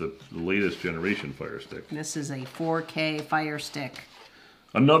this is the latest generation Fire Stick. This is a 4K Fire Stick.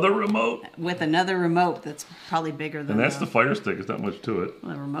 Another remote? With another remote that's probably bigger than And that's the Fire Stick. There's not much to it.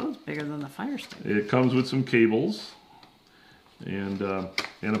 Well, the remote's bigger than the Fire Stick. It comes with some cables and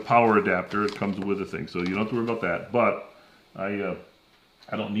a power adapter. It comes with a thing, so you don't have to worry about that. But I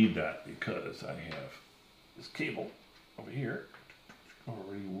don't need that because I have this cable over here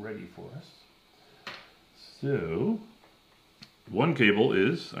already ready for us. So one cable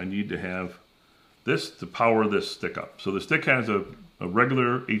is I need to have this to power this stick up. So the stick has a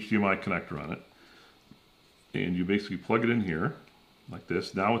regular HDMI connector on it, and you basically plug it in here like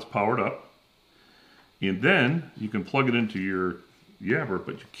this. Now it's powered up, and then you can plug it into your YABER,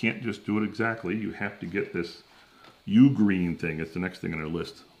 but you can't just do it exactly. You have to get this UGREEN thing. It's the next thing on our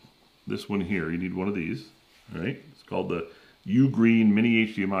list. This one here, you need one of these, right? It's called the UGREEN Mini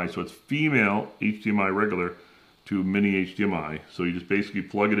HDMI. So it's female HDMI regular to mini HDMI. So you just basically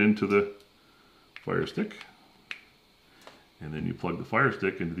plug it into the Fire Stick, and then you plug the Fire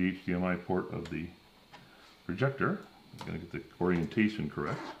Stick into the HDMI port of the projector. I'm going to get the orientation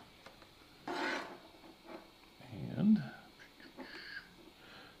correct. And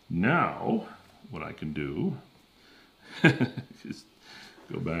now what I can do is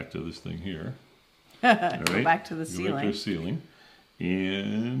go back to this thing here. All right. Go back to the Go ceiling. back to the ceiling.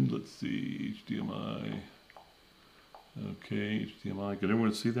 And let's see, HDMI. Okay, HDMI. Can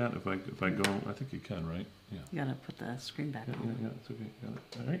everyone see that? If I go, I think you can, right? Yeah. You gotta put the screen back on. Yeah, it's okay. Got it.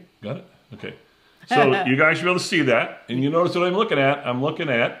 All right, got it. Okay. So you guys should be able to see that, and you notice what I'm looking at. I'm looking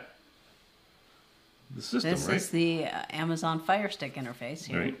at the system, This right? is the Amazon Fire Stick interface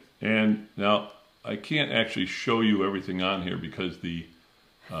here. Right. And now I can't actually show you everything on here because the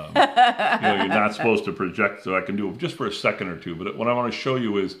you're not supposed to project, so I can do it just for a second or two. But what I want to show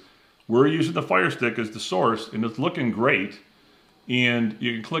you is we're using the Fire Stick as the source, and it's looking great. And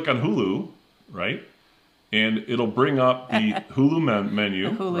you can click on Hulu, right? And it'll bring up the Hulu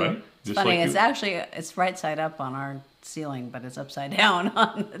menu, Hulu. right? It's funny. It's right side up on our ceiling, but it's upside down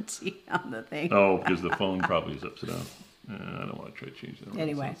on the thing. Oh, because the phone probably is upside down. I don't want to try to change that.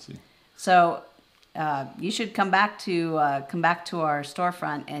 Anyway, let's see. So you should come back to our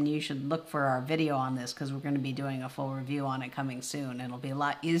storefront, and you should look for our video on this because we're going to be doing a full review on it coming soon. It'll be a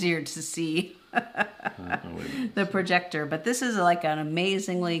lot easier to see the projector. But this is like an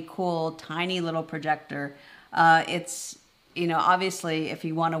amazingly cool, tiny little projector. It's, obviously, if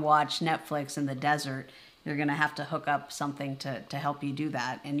you want to watch Netflix in the desert, you're going to have to hook up something to help you do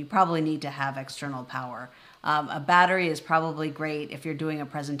that, and you probably need to have external power. A battery is probably great if you're doing a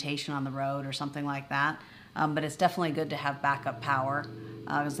presentation on the road or something like that, but it's definitely good to have backup power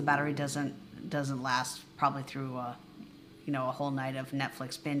because the battery doesn't last probably through a whole night of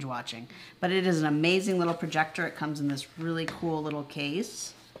Netflix binge watching. But it is an amazing little projector. It comes in this really cool little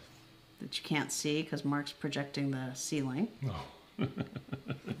case that you can't see because Mark's projecting the ceiling. Oh.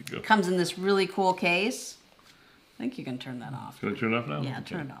 It comes in this really cool case. I think you can turn that off. Can I turn it off now? Yeah,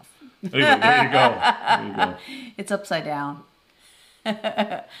 Okay. turn it off. There you go. There you go. There you go. It's upside down.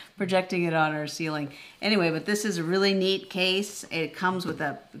 Projecting it on our ceiling. Anyway, but this is a really neat case. It comes with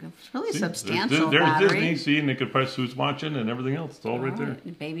a really substantial there's battery. Disney, see, and they could press who's watching and everything else. It's all right there.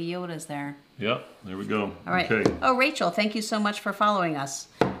 Baby Yoda's there. Yep, there we go. All right. Okay. Oh, Rachel, thank you so much for following us.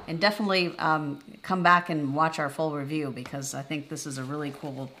 And definitely come back and watch our full review because I think this is a really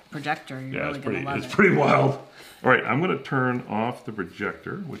cool projector. You're really going to love it. It's pretty wild. All right, I'm going to turn off the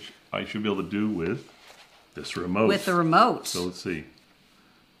projector, which I should be able to do with this remote. With the remote. So let's see.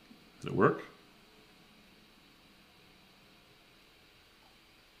 Did it work?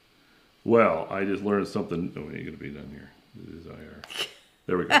 Well, I just learned something. Oh, it ain't going to be done here. It is IR.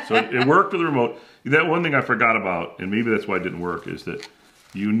 There we go. So it worked with the remote. That one thing I forgot about, and maybe that's why it didn't work, is that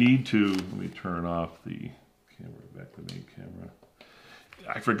you need to, let me turn off the camera, back to the main camera.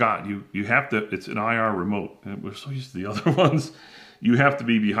 I forgot, you have to, it's an IR remote, and we're so used to the other ones. You have to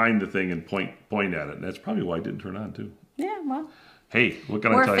be behind the thing and point at it, and that's probably why it didn't turn on too. Yeah, well. Hey, what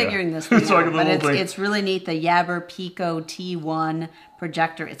can I tell you? We're figuring this thing So out, but it's really neat. The YABER Pico T1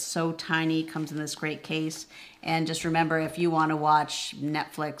 projector, it's so tiny, comes in this great case. And just remember, if you want to watch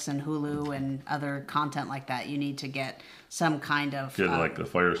Netflix and Hulu and other content like that, you need to get some kind of like the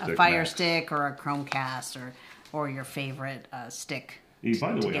Fire Stick, a Fire Stick or a Chromecast or your favorite stick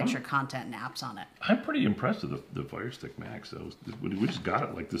by the way, get your content and apps on it. I'm pretty impressed with the Fire Stick Max. We just got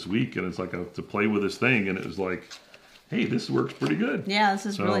it like this week, and it's like to play with this thing, and it was like, hey, this works pretty good. Yeah, this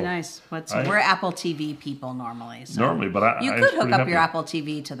is really nice. We're Apple TV people normally. So but you could hook up your Apple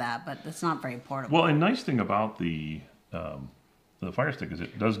TV to that, but it's not very portable. Well, a nice thing about the Fire Stick is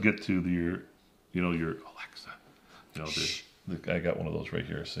it does get to your Alexa. I got one of those right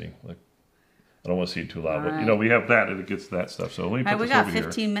here. See, like, I don't want to see it too loud, but we have that, and it gets that stuff. So let me put this over here. We got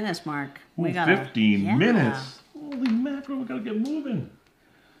 15 minutes, Mark. Ooh, we got 15 minutes. Holy mackerel! We gotta get moving.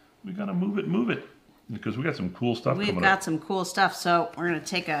 We gotta move it, because we got some cool stuff coming up. We've got some cool stuff. So we're gonna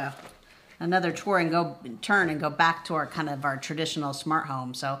take another tour and go back to our traditional smart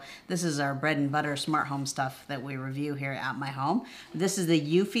home. So this is our bread and butter smart home stuff that we review here at My Home. This is the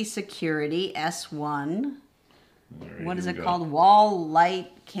Eufy Security S1. Right, what is it called? Wall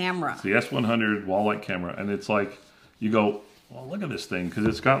light camera. It's the S100 wall light camera, and it's like, you go, well, look at this thing, because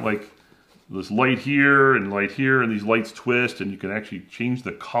it's got like this light here, and these lights twist, and you can actually change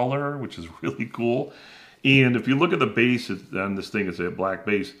the color, which is really cool. And if you look at the base on this thing, it's a black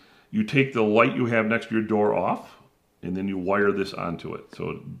base. You take the light you have next to your door off, and then you wire this onto it. So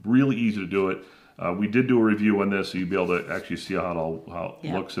it's really easy to do it. We did do a review on this, so you'll be able to actually see how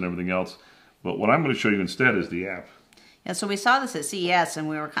it looks and everything else. But what I'm going to show you instead is the app. Yeah, so we saw this at CES, and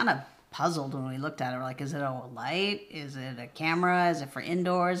we were kind of puzzled when we looked at it. We're like, is it a light? Is it a camera? Is it for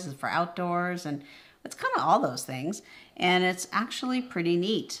indoors? Is it for outdoors? And it's kind of all those things. And it's actually pretty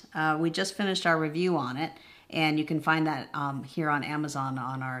neat. We just finished our review on it, and you can find that here on Amazon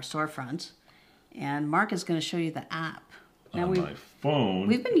on our storefront. And Mark is going to show you the app. Now on my phone.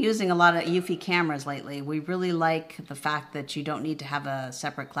 We've been using a lot of Eufy cameras lately. We really like the fact that you don't need to have a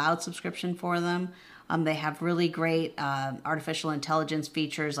separate cloud subscription for them. They have really great artificial intelligence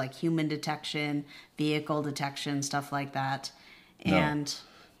features like human detection, vehicle detection, stuff like that. And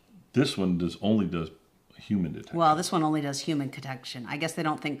no, this one only does human detection. Well, this one only does human detection. I guess they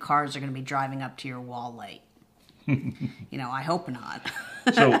don't think cars are going to be driving up to your wall light. I hope not.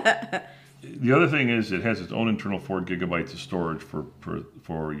 So the other thing is it has its own internal 4 gigabytes of storage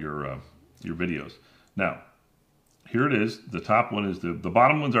for your videos. Now, here it is. The top one is the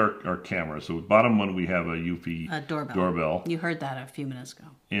bottom one's our camera. So the bottom one we have a Eufy doorbell. You heard that a few minutes ago.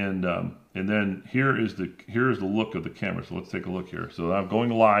 And then here is the look of the camera. So let's take a look here. So I'm going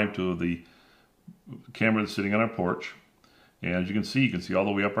live to the camera that's sitting on our porch, and as you can see all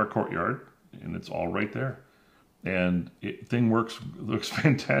the way up our courtyard, and it's all right there. And thing looks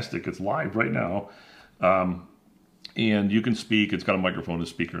fantastic. It's live right now. And you can speak. It's got a microphone, a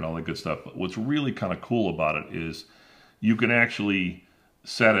speaker, and all that good stuff. But what's really kind of cool about it is you can actually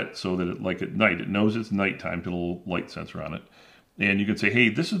set it so that like at night, it knows it's nighttime, put a little light sensor on it. And you can say, hey,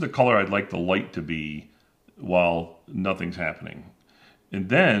 this is the color I'd like the light to be while nothing's happening. And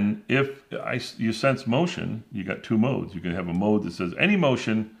then if you sense motion, you got 2 modes. You can have a mode that says any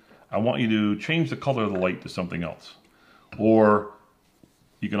motion, I want you to change the color of the light to something else. Or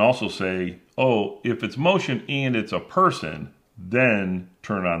you can also say, oh, if it's motion and it's a person, then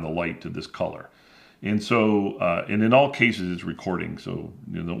turn on the light to this color. And so, and in all cases, it's recording, so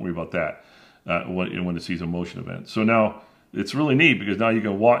don't worry about that when it sees a motion event. So now, it's really neat because now you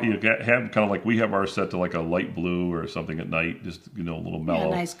can have kind of like we have ours set to like a light blue or something at night, just, a little mellow.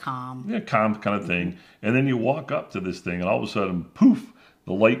 Yeah, nice calm. Yeah, calm kind of thing. And then you walk up to this thing and all of a sudden, poof,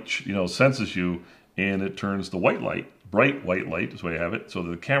 the light, senses you, and it turns the white light, bright white light, is the way I have it, so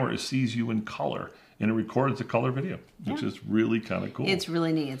that the camera sees you in color, and it records the color video, which is really kind of cool. It's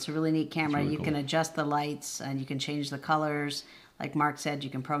really neat. It's a really neat camera. Really you cool. can adjust the lights, and you can change the colors. Like Mark said,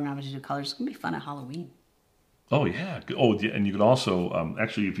 you can program it to do colors. It's going to be fun at Halloween. Oh, yeah. Oh, yeah. And you can also,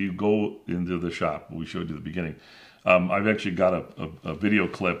 actually, if you go into the shop, we showed you at the beginning, I've actually got a video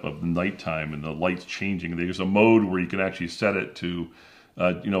clip of the nighttime and the lights changing. There's a mode where you can actually set it to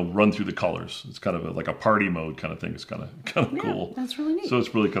run through the colors. It's kind of like a party mode kind of thing. It's kind of cool. That's really neat. So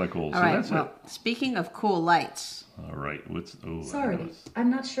it's really kind of cool. All so right. that's Well, speaking of cool lights. All right. Sorry, I'm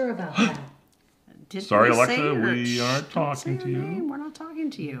not sure about that. Sorry, Alexa, we aren't talking to you. We're not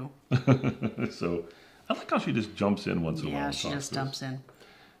talking to you. So I like how she just jumps in once in a while. Yeah, she just jumps in.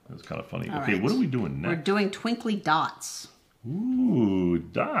 That's kind of funny. All okay, right. What are we doing next? We're doing twinkly dots. Ooh,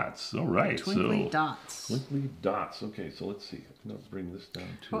 dots. All right. Twinkly dots. Twinkly dots. Okay, so let's see. I'm going to bring this down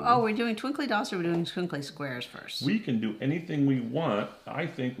to... Oh, we're doing twinkly dots or we're doing twinkly squares first? We can do anything we want. I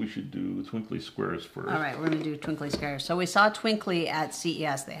think we should do twinkly squares first. All right, we're going to do twinkly squares. So we saw Twinkly at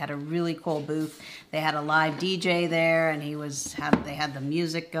CES. They had a really cool booth. They had a live DJ there, and they had the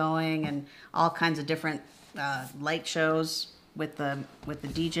music going and all kinds of different light shows with the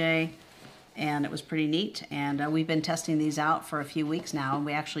DJ. And it was pretty neat, and we've been testing these out for a few weeks now, and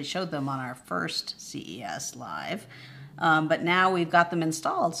we actually showed them on our first CES live, but now we've got them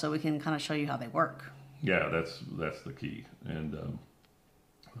installed so we can kind of show you how they work. Yeah, that's the key. And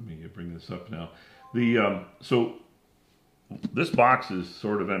let me bring this up now. The so this box is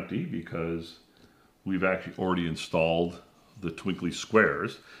sort of empty because we've actually already installed the Twinkly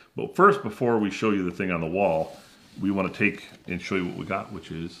squares. But first, before we show you the thing on the wall, we want to take and show you what we got,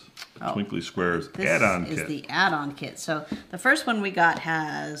 which is a Twinkly Squares add-on kit. This is the add-on kit. So the first one we got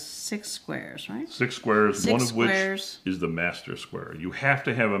has 6 squares, right? 6 squares, one of which is the master square. You have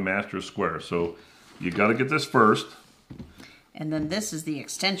to have a master square, so you got to get this first. And then this is the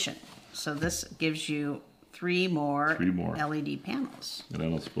extension. So this gives you 3 more LED panels. And I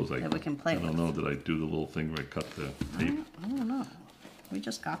don't suppose that we can play with. I don't know, did I do the little thing where I cut the tape? I don't know. We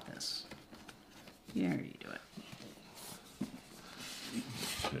just got this. You already do it.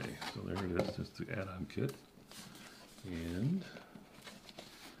 Okay, so there it is, just the add-on kit. And,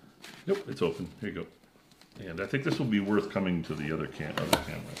 nope, it's open. Here you go. And I think this will be worth coming to the other camera.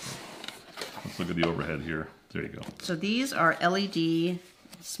 Let's look at the overhead here. There you go. So these are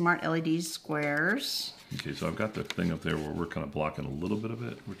smart LED squares. Okay, so I've got the thing up there where we're kind of blocking a little bit of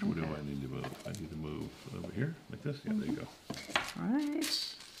it. Which way do I need to move? I need to move over here, like this. Yeah, there you go. All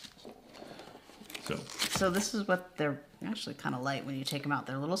right. So this is what they're actually kind of light when you take them out.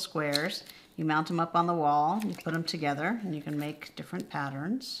 They're little squares. You mount them up on the wall, you put them together, and you can make different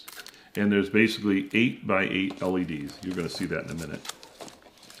patterns. And there's basically 8 by 8 LEDs. You're going to see that in a minute.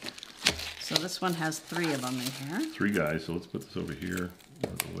 So this one has 3 of them in here. 3 guys, so let's put this over here,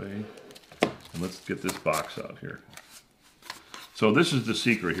 out of the way. And let's get this box out here. So this is the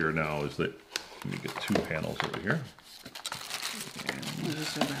secret here now, is that, let me get 2 panels over here. And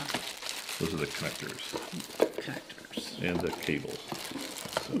those are the connectors. And the cables.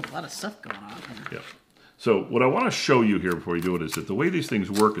 So, a lot of stuff going on here. Yeah. So what I want to show you here before you do it is that the way these things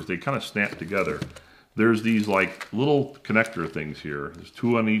work is they kind of snap together. There's these like little connector things here. There's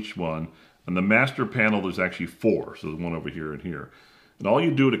 2 on each one. On the master panel, there's actually 4. So there's one over here and here. And all you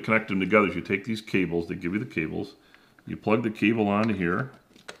do to connect them together is you take these cables, they give you the cables, you plug the cable onto here,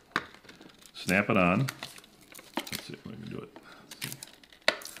 snap it on. Let's see if I can do it.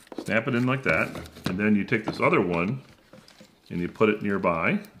 Snap it in like that, and then you take this other one and you put it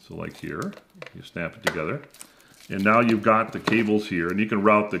nearby, so like here, you snap it together, and now you've got the cables here, and you can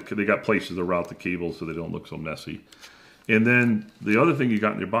route they got places to route the cables so they don't look so messy. And then the other thing you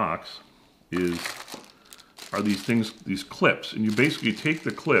got in your box are these things, these clips, and you basically take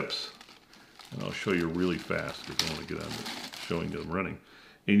the clips, and I'll show you really fast because I want to get on this, showing them running,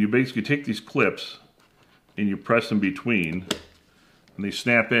 and you basically take these clips and you press them between, and they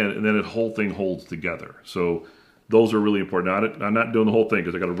snap in, and then the whole thing holds together. So those are really important. I'm not doing the whole thing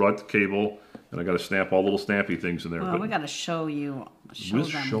because I got to route the cable and I got to snap all little snappy things in there. Well, we got to show them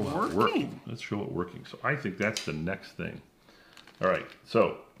working. Let's show it working. So I think that's the next thing. All right.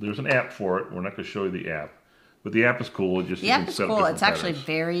 So there's an app for it. We're not going to show you the app, but the app is cool. The app is cool. It's actually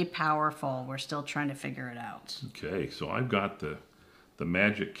very powerful. We're still trying to figure it out. Okay. So I've got the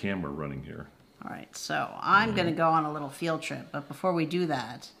magic camera running here. All right, so I'm going to go on a little field trip, but before we do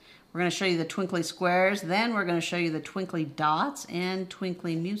that, we're going to show you the Twinkly squares, then we're going to show you the Twinkly dots and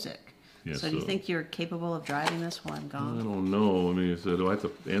Twinkly music. Yeah, so do you think you're capable of driving this while I'm gone? I don't know. I mean, do I have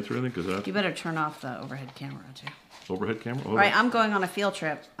to answer anything? You better turn off the overhead camera, too. Overhead camera? All right, I'm going on a field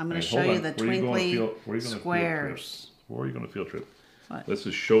trip. I'm going to show you the Twinkly squares. Where are you going on a field trip? What? Let's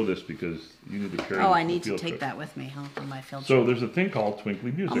just show this because you need to carry. Oh, I need to take that with me, on my field trip. So there's a thing called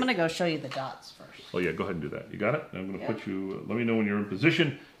Twinkly music. I'm going to go show you the dots first. Oh yeah, go ahead and do that. You got it? I'm going to put you. Let me know when you're in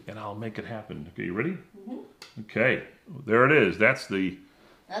position, and I'll make it happen. Okay, you ready? Okay, there it is. That's the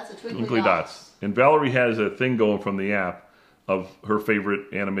Twinkly dots. And Valerie has a thing going from the app of her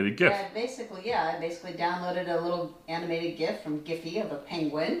favorite animated GIF. I basically downloaded a little animated GIF from Giphy of a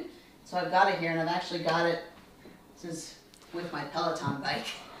penguin. So I've got it here, and I've actually got it. This is with my Peloton bike,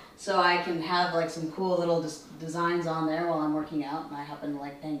 so I can have like some cool little designs on there while I'm working out, and I happen to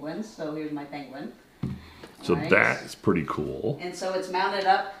like penguins, so here's my penguin. So that's pretty cool. And so it's mounted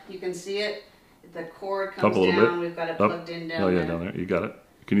up, you can see it, the cord comes down, we've got it plugged in down there. Oh yeah, down there, you got it.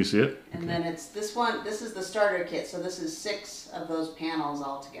 Can you see it? And then it's this one, this is the starter kit, so this is 6 of those panels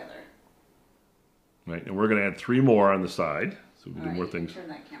all together. Right, and we're going to add 3 more on the side, so we can do more things. Turn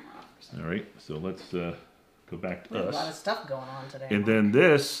that camera off for a second. All right, so let's go back to us. There's a lot of stuff going on today. And then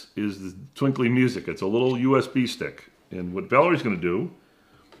this is the Twinkly music. It's a little USB stick. And what Valerie's going to do,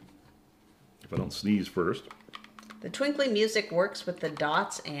 if I don't sneeze first. The Twinkly music works with the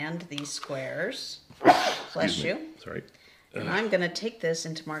dots and these squares. Bless you. Sorry. And I'm going to take this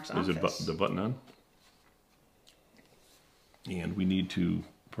into Mark's office. Is the button on? And we need to,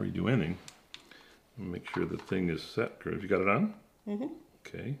 before you do anything, make sure the thing is set. You got it on? Mm-hmm.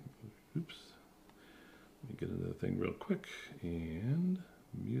 Okay. Oops. me get into the thing real quick. And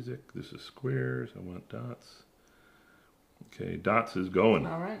music, this is squares, I want dots. Okay, dots is going.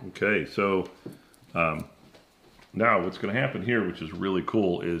 All right. Okay, so now what's going to happen here, which is really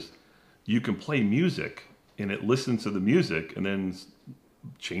cool, is you can play music and it listens to the music and then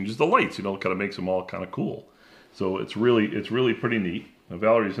changes the lights, you know, kind of makes them all kind of cool. So it's really pretty neat. Now,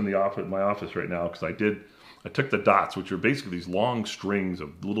 Valerie's in the office, my office right now, because I took the dots, which are basically these long strings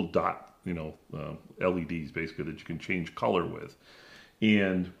of little dot, you know, LEDs basically that you can change color with.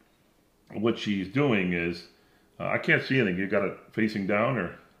 And what she's doing is, I can't see anything. You got it facing down,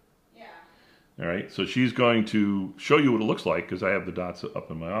 or? Yeah. All right. So she's going to show you what it looks like because I have the dots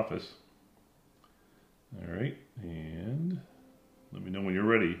up in my office. All right. And let me know when you're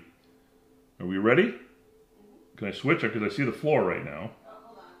ready. Are we ready? Can I switch it? Because I see the floor right now. Oh,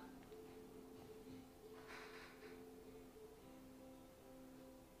 hold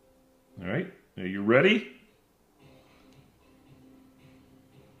on. All right. Are you ready?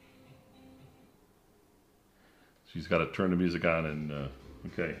 She's got to turn the music on and,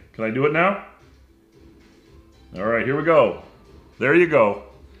 okay. Can I do it now? All right, here we go. There you go.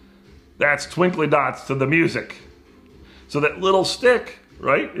 That's twinkly dots to the music. So that little stick,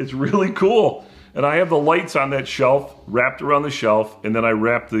 right? It's really cool. And I have the lights on that shelf, wrapped around the shelf, and then I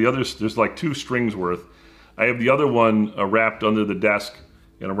wrapped the others, there's like 2 strings worth. I have the other one wrapped under the desk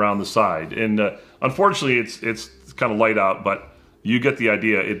and around the side. And unfortunately, it's kind of light out, but you get the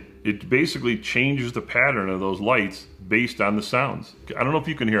idea. It basically changes the pattern of those lights based on the sounds. I don't know if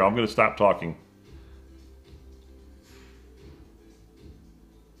you can hear. I'm going to stop talking.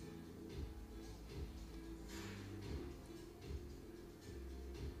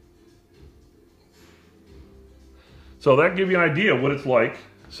 So that gives you an idea of what it's like.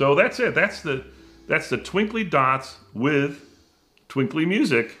 So that's it. That's the twinkly dots with twinkly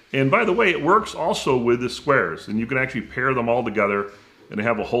music. And by the way, it works also with the squares, and you can actually pair them all together and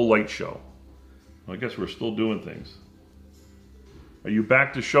have a whole light show. Well, I guess we're still doing things. Are you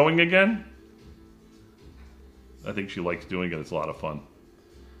back to showing again? I think she likes doing it. It's a lot of fun.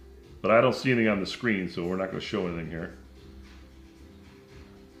 But I don't see anything on the screen, so we're not going to show anything here.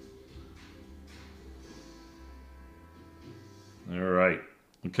 All right.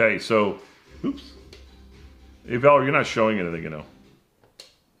 Okay, so, oops. Hey, Valerie, you're not showing anything, you know.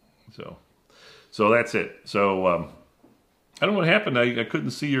 So that's it. So I don't know what happened. I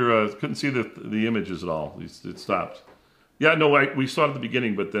couldn't see your couldn't see the images at all. It stopped. Yeah, no, we saw it at the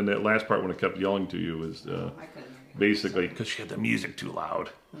beginning, but then that last part when it kept yelling to you was basically because she had the music too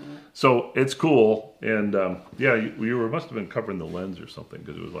loud. Mm-hmm. So it's cool, and yeah, you must have been covering the lens or something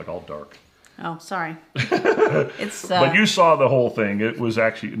because it was like all dark. Oh, sorry. It's but you saw the whole thing. It was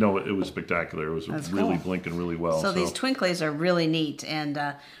actually it was spectacular. It was really cool. blinking really well. So these twinklies are really neat, and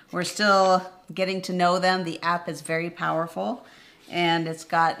we're still getting to know them. The app is very powerful, and it's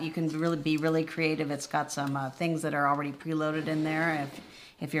got, you can really be really creative. It's got some things that are already preloaded in there.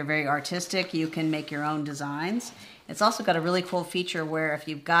 If you're very artistic, you can make your own designs. It's also got a really cool feature where if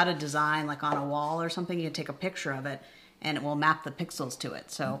you've got a design like on a wall or something, you can take a picture of it, and it will map the pixels to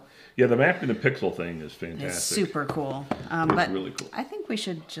it. So yeah, the mapping the pixel thing is fantastic. It's super cool. It's really cool. I think we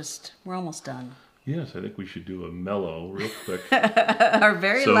should we're almost done. Yes, I think we should do a mellow real quick. Our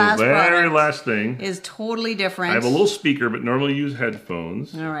very last thing is totally different. I have a little speaker, but normally use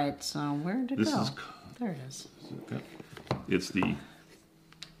headphones. All right, so where did it go? There it is. It's the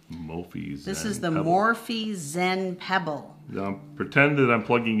Morphée Zen This is the Pebble. Morphée Zen Pebble. Now, pretend that I'm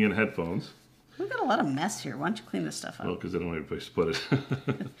plugging in headphones. We've got a lot of mess here. Why don't you clean this stuff up? Well, because I don't have any place to put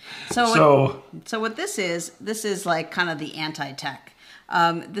it. So what this is like kind of the anti-tech.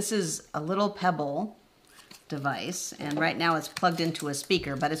 This is a little pebble device, and right now it's plugged into a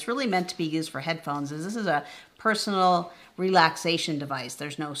speaker, but it's really meant to be used for headphones. This is a personal relaxation device.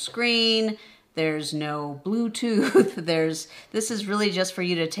 There's no screen, there's no Bluetooth, this is really just for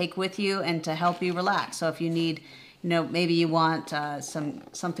you to take with you and to help you relax. So if you need, maybe you want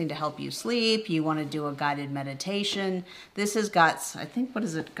something to help you sleep, you want to do a guided meditation. This has got, I think, what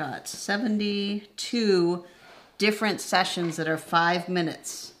has it got? 72 different sessions that are 5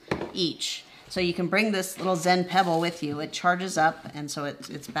 minutes each. So you can bring this little Zen Pebble with you. It charges up, and so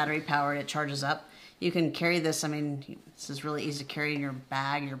it's battery powered. It charges up. You can carry this. I mean, this is really easy to carry in your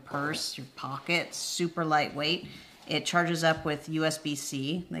bag, your purse, your pocket. Super lightweight. It charges up with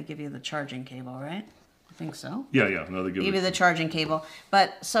USB-C. They give you the charging cable, right? I think so. Yeah. No, they give you the charging cable.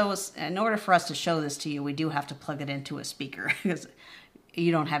 But so in order for us to show this to you, we do have to plug it into a speaker because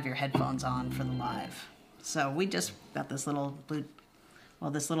you don't have your headphones on for the live. So we just got this little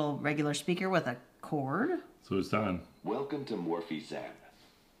this little regular speaker with a cord. So it's on. Welcome to Morphée Zen.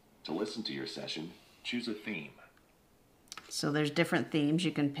 To listen to your session, Choose a theme. So there's different themes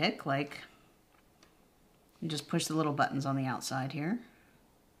you can pick, like you just push the little buttons on the outside here.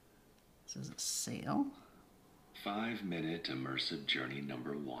 This is a sail. 5-minute immersive journey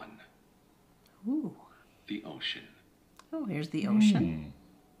number 1. Ooh. The ocean. Oh, here's the ocean.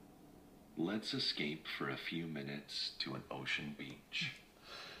 Let's escape for a few minutes to an ocean beach.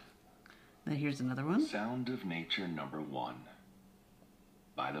 Then here's another one. Sound of nature number 1.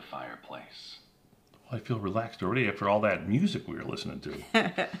 By the fireplace. I feel relaxed already after all that music we were listening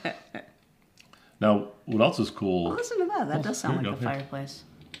to. Now, what else is cool? Oh, listen to that. That does sound like the Here. fireplace.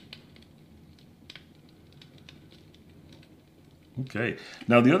 Okay.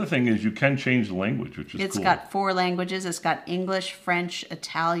 Now, the other thing is you can change the language, which is cool. It's got 4 languages. It's got English, French,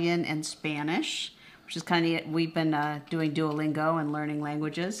 Italian, and Spanish, which is kind of, we've been doing Duolingo and learning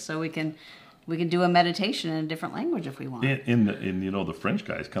languages, so we can do a meditation in a different language if we want. And you know, the French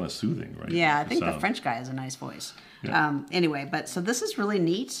guy is kind of soothing, right? Yeah, I think the French guy has a nice voice. Yeah. Anyway, so this is really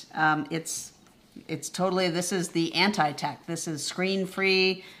neat. It's totally, this is the anti-tech. This is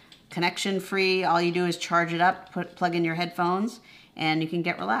screen-free, connection-free. All you do is charge it up, plug in your headphones, and you can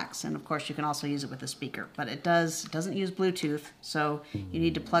get relaxed. And of course, you can also use it with a speaker. But it doesn't use Bluetooth, so you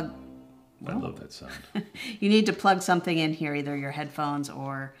need to plug. I love that sound. You need to plug something in here, either your headphones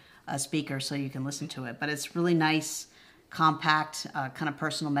or a speaker, so you can listen to it. But it's really nice, compact, kind of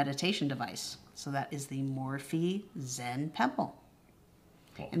personal meditation device. So that is the Morphée Zen Pebble.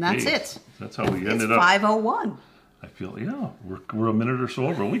 Well, And that's geez, it. That's how we ended It's up. 5:01. I feel, yeah, we're a minute or so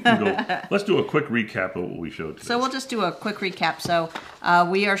over. We can go. Let's do a quick recap of what we showed today. So we'll just do a quick recap. So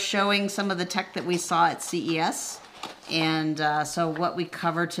we are showing some of the tech that we saw at CES. And so what we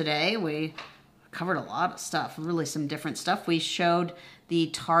covered today, we covered a lot of stuff, really some different stuff. We showed the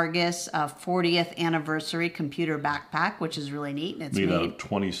Targus 40th anniversary computer backpack, which is really neat. And it's made out of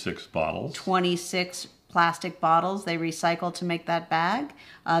 26 bottles. 26 plastic bottles they recycled to make that bag.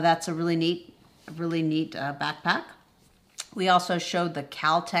 That's a really neat backpack. We also showed the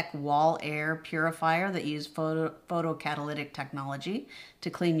Kaltech WallAir Purifier that used photocatalytic technology to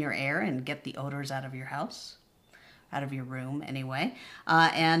clean your air and get the odors out of your house, out of your room anyway.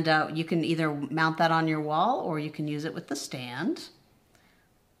 And you can either mount that on your wall or you can use it with the stand.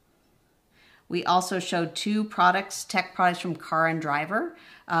 We also showed 2 tech products from Car and Driver.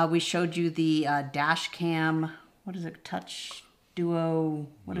 We showed you the dash cam, what is it, Touch Duo,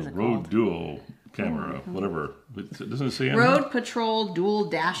 what is it Road called? Duo camera, whatever. Doesn't it say on Road there? Patrol Dual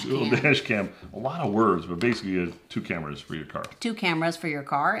Dash Dual Cam. dash cam. A lot of words, but basically 2 cameras for your car. 2 cameras for your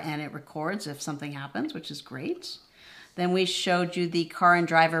car, and it records if something happens, which is great. Then we showed you the Car and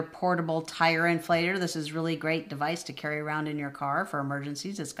Driver portable tire inflator. This is a really great device to carry around in your car for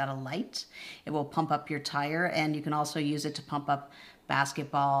emergencies. It's got a light. It will pump up your tire, and you can also use it to pump up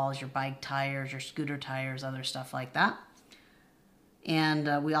basketballs, your bike tires, your scooter tires, other stuff like that.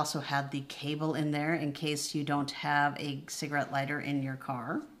 And we also had the cable in there in case you don't have a cigarette lighter in your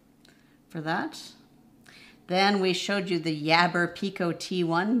car for that. Then we showed you the YABER Pico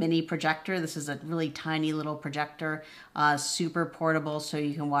T1 mini projector. This is a really tiny little projector, super portable, so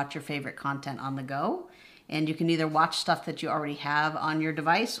you can watch your favorite content on the go. And you can either watch stuff that you already have on your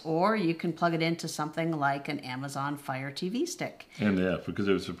device, or you can plug it into something like an Amazon Fire TV stick. And yeah, because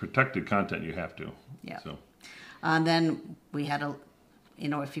it's a protected content, you have to. Yeah. So. Then we had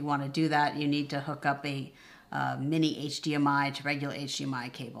if you want to do that, you need to hook up a mini HDMI to regular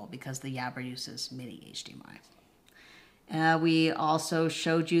HDMI cable, because the YABER uses mini HDMI. We also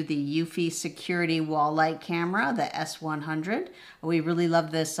showed you the eufy security wall light camera, the S100. We really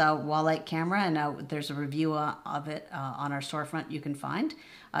love this wall light camera, and there's a review of it on our storefront you can find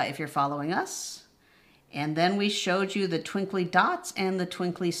if you're following us. And then we showed you the twinkly dots and the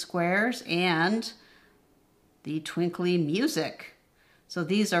twinkly squares and the twinkly music. So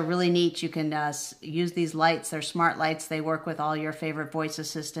these are really neat. You can use these lights. They're smart lights. They work with all your favorite voice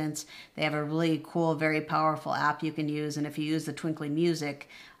assistants. They have a really cool, very powerful app you can use. And if you use the twinkly music,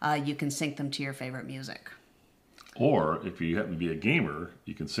 you can sync them to your favorite music. Or if you happen to be a gamer,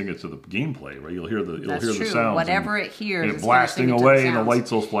 you can sing it to the gameplay, right? You'll hear the That's the true. sounds. Whatever it hears, and it's it blasting gonna sing it to away, the and the sounds,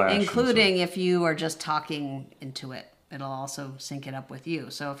 lights will flash. including if you are just talking into it. It'll also sync it up with you.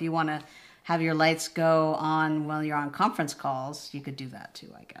 So if you want to have your lights go on while you're on conference calls, you could do that too,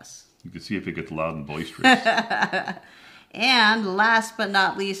 I guess. You can see if it gets loud and boisterous. And last but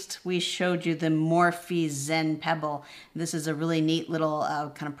not least, we showed you the Morphée Zen Pebble. This is a really neat little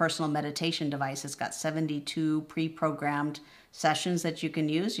kind of personal meditation device. It's got 72 pre-programmed sessions that you can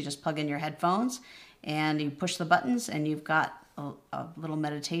use. You just plug in your headphones and you push the buttons, and you've got a little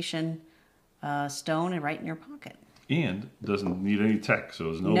meditation stone right in your pocket. and doesn't need any tech. So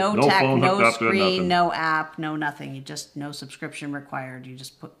there's No no tech, phone no hooked up, screen, no app, no nothing. You just no subscription required. You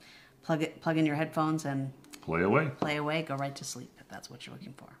just plug in your headphones and play away. Play away. Go right to sleep if that's what you're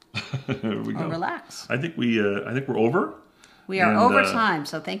looking for. There we go. Or relax. I think we're over. We are over time,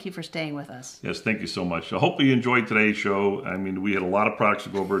 so thank you for staying with us. Yes, thank you so much. So hopefully you enjoyed today's show. I mean, we had a lot of products to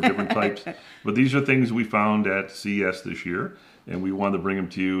go over, different types, but these are things we found at CES this year, and we wanted to bring them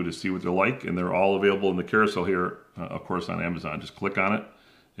to you to see what they're like, and they're all available in the carousel here, of course, on Amazon. Just click on it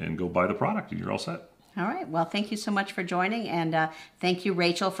and go buy the product, and you're all set. All right. Well, thank you so much for joining, and thank you,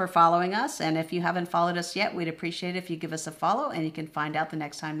 Rachel, for following us. And if you haven't followed us yet, we'd appreciate it if you give us a follow, and you can find out the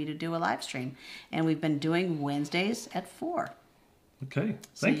next time you do a live stream. And we've been doing Wednesdays at 4. Okay.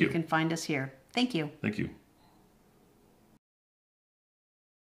 So Thank you. You can find us here. Thank you. Thank you.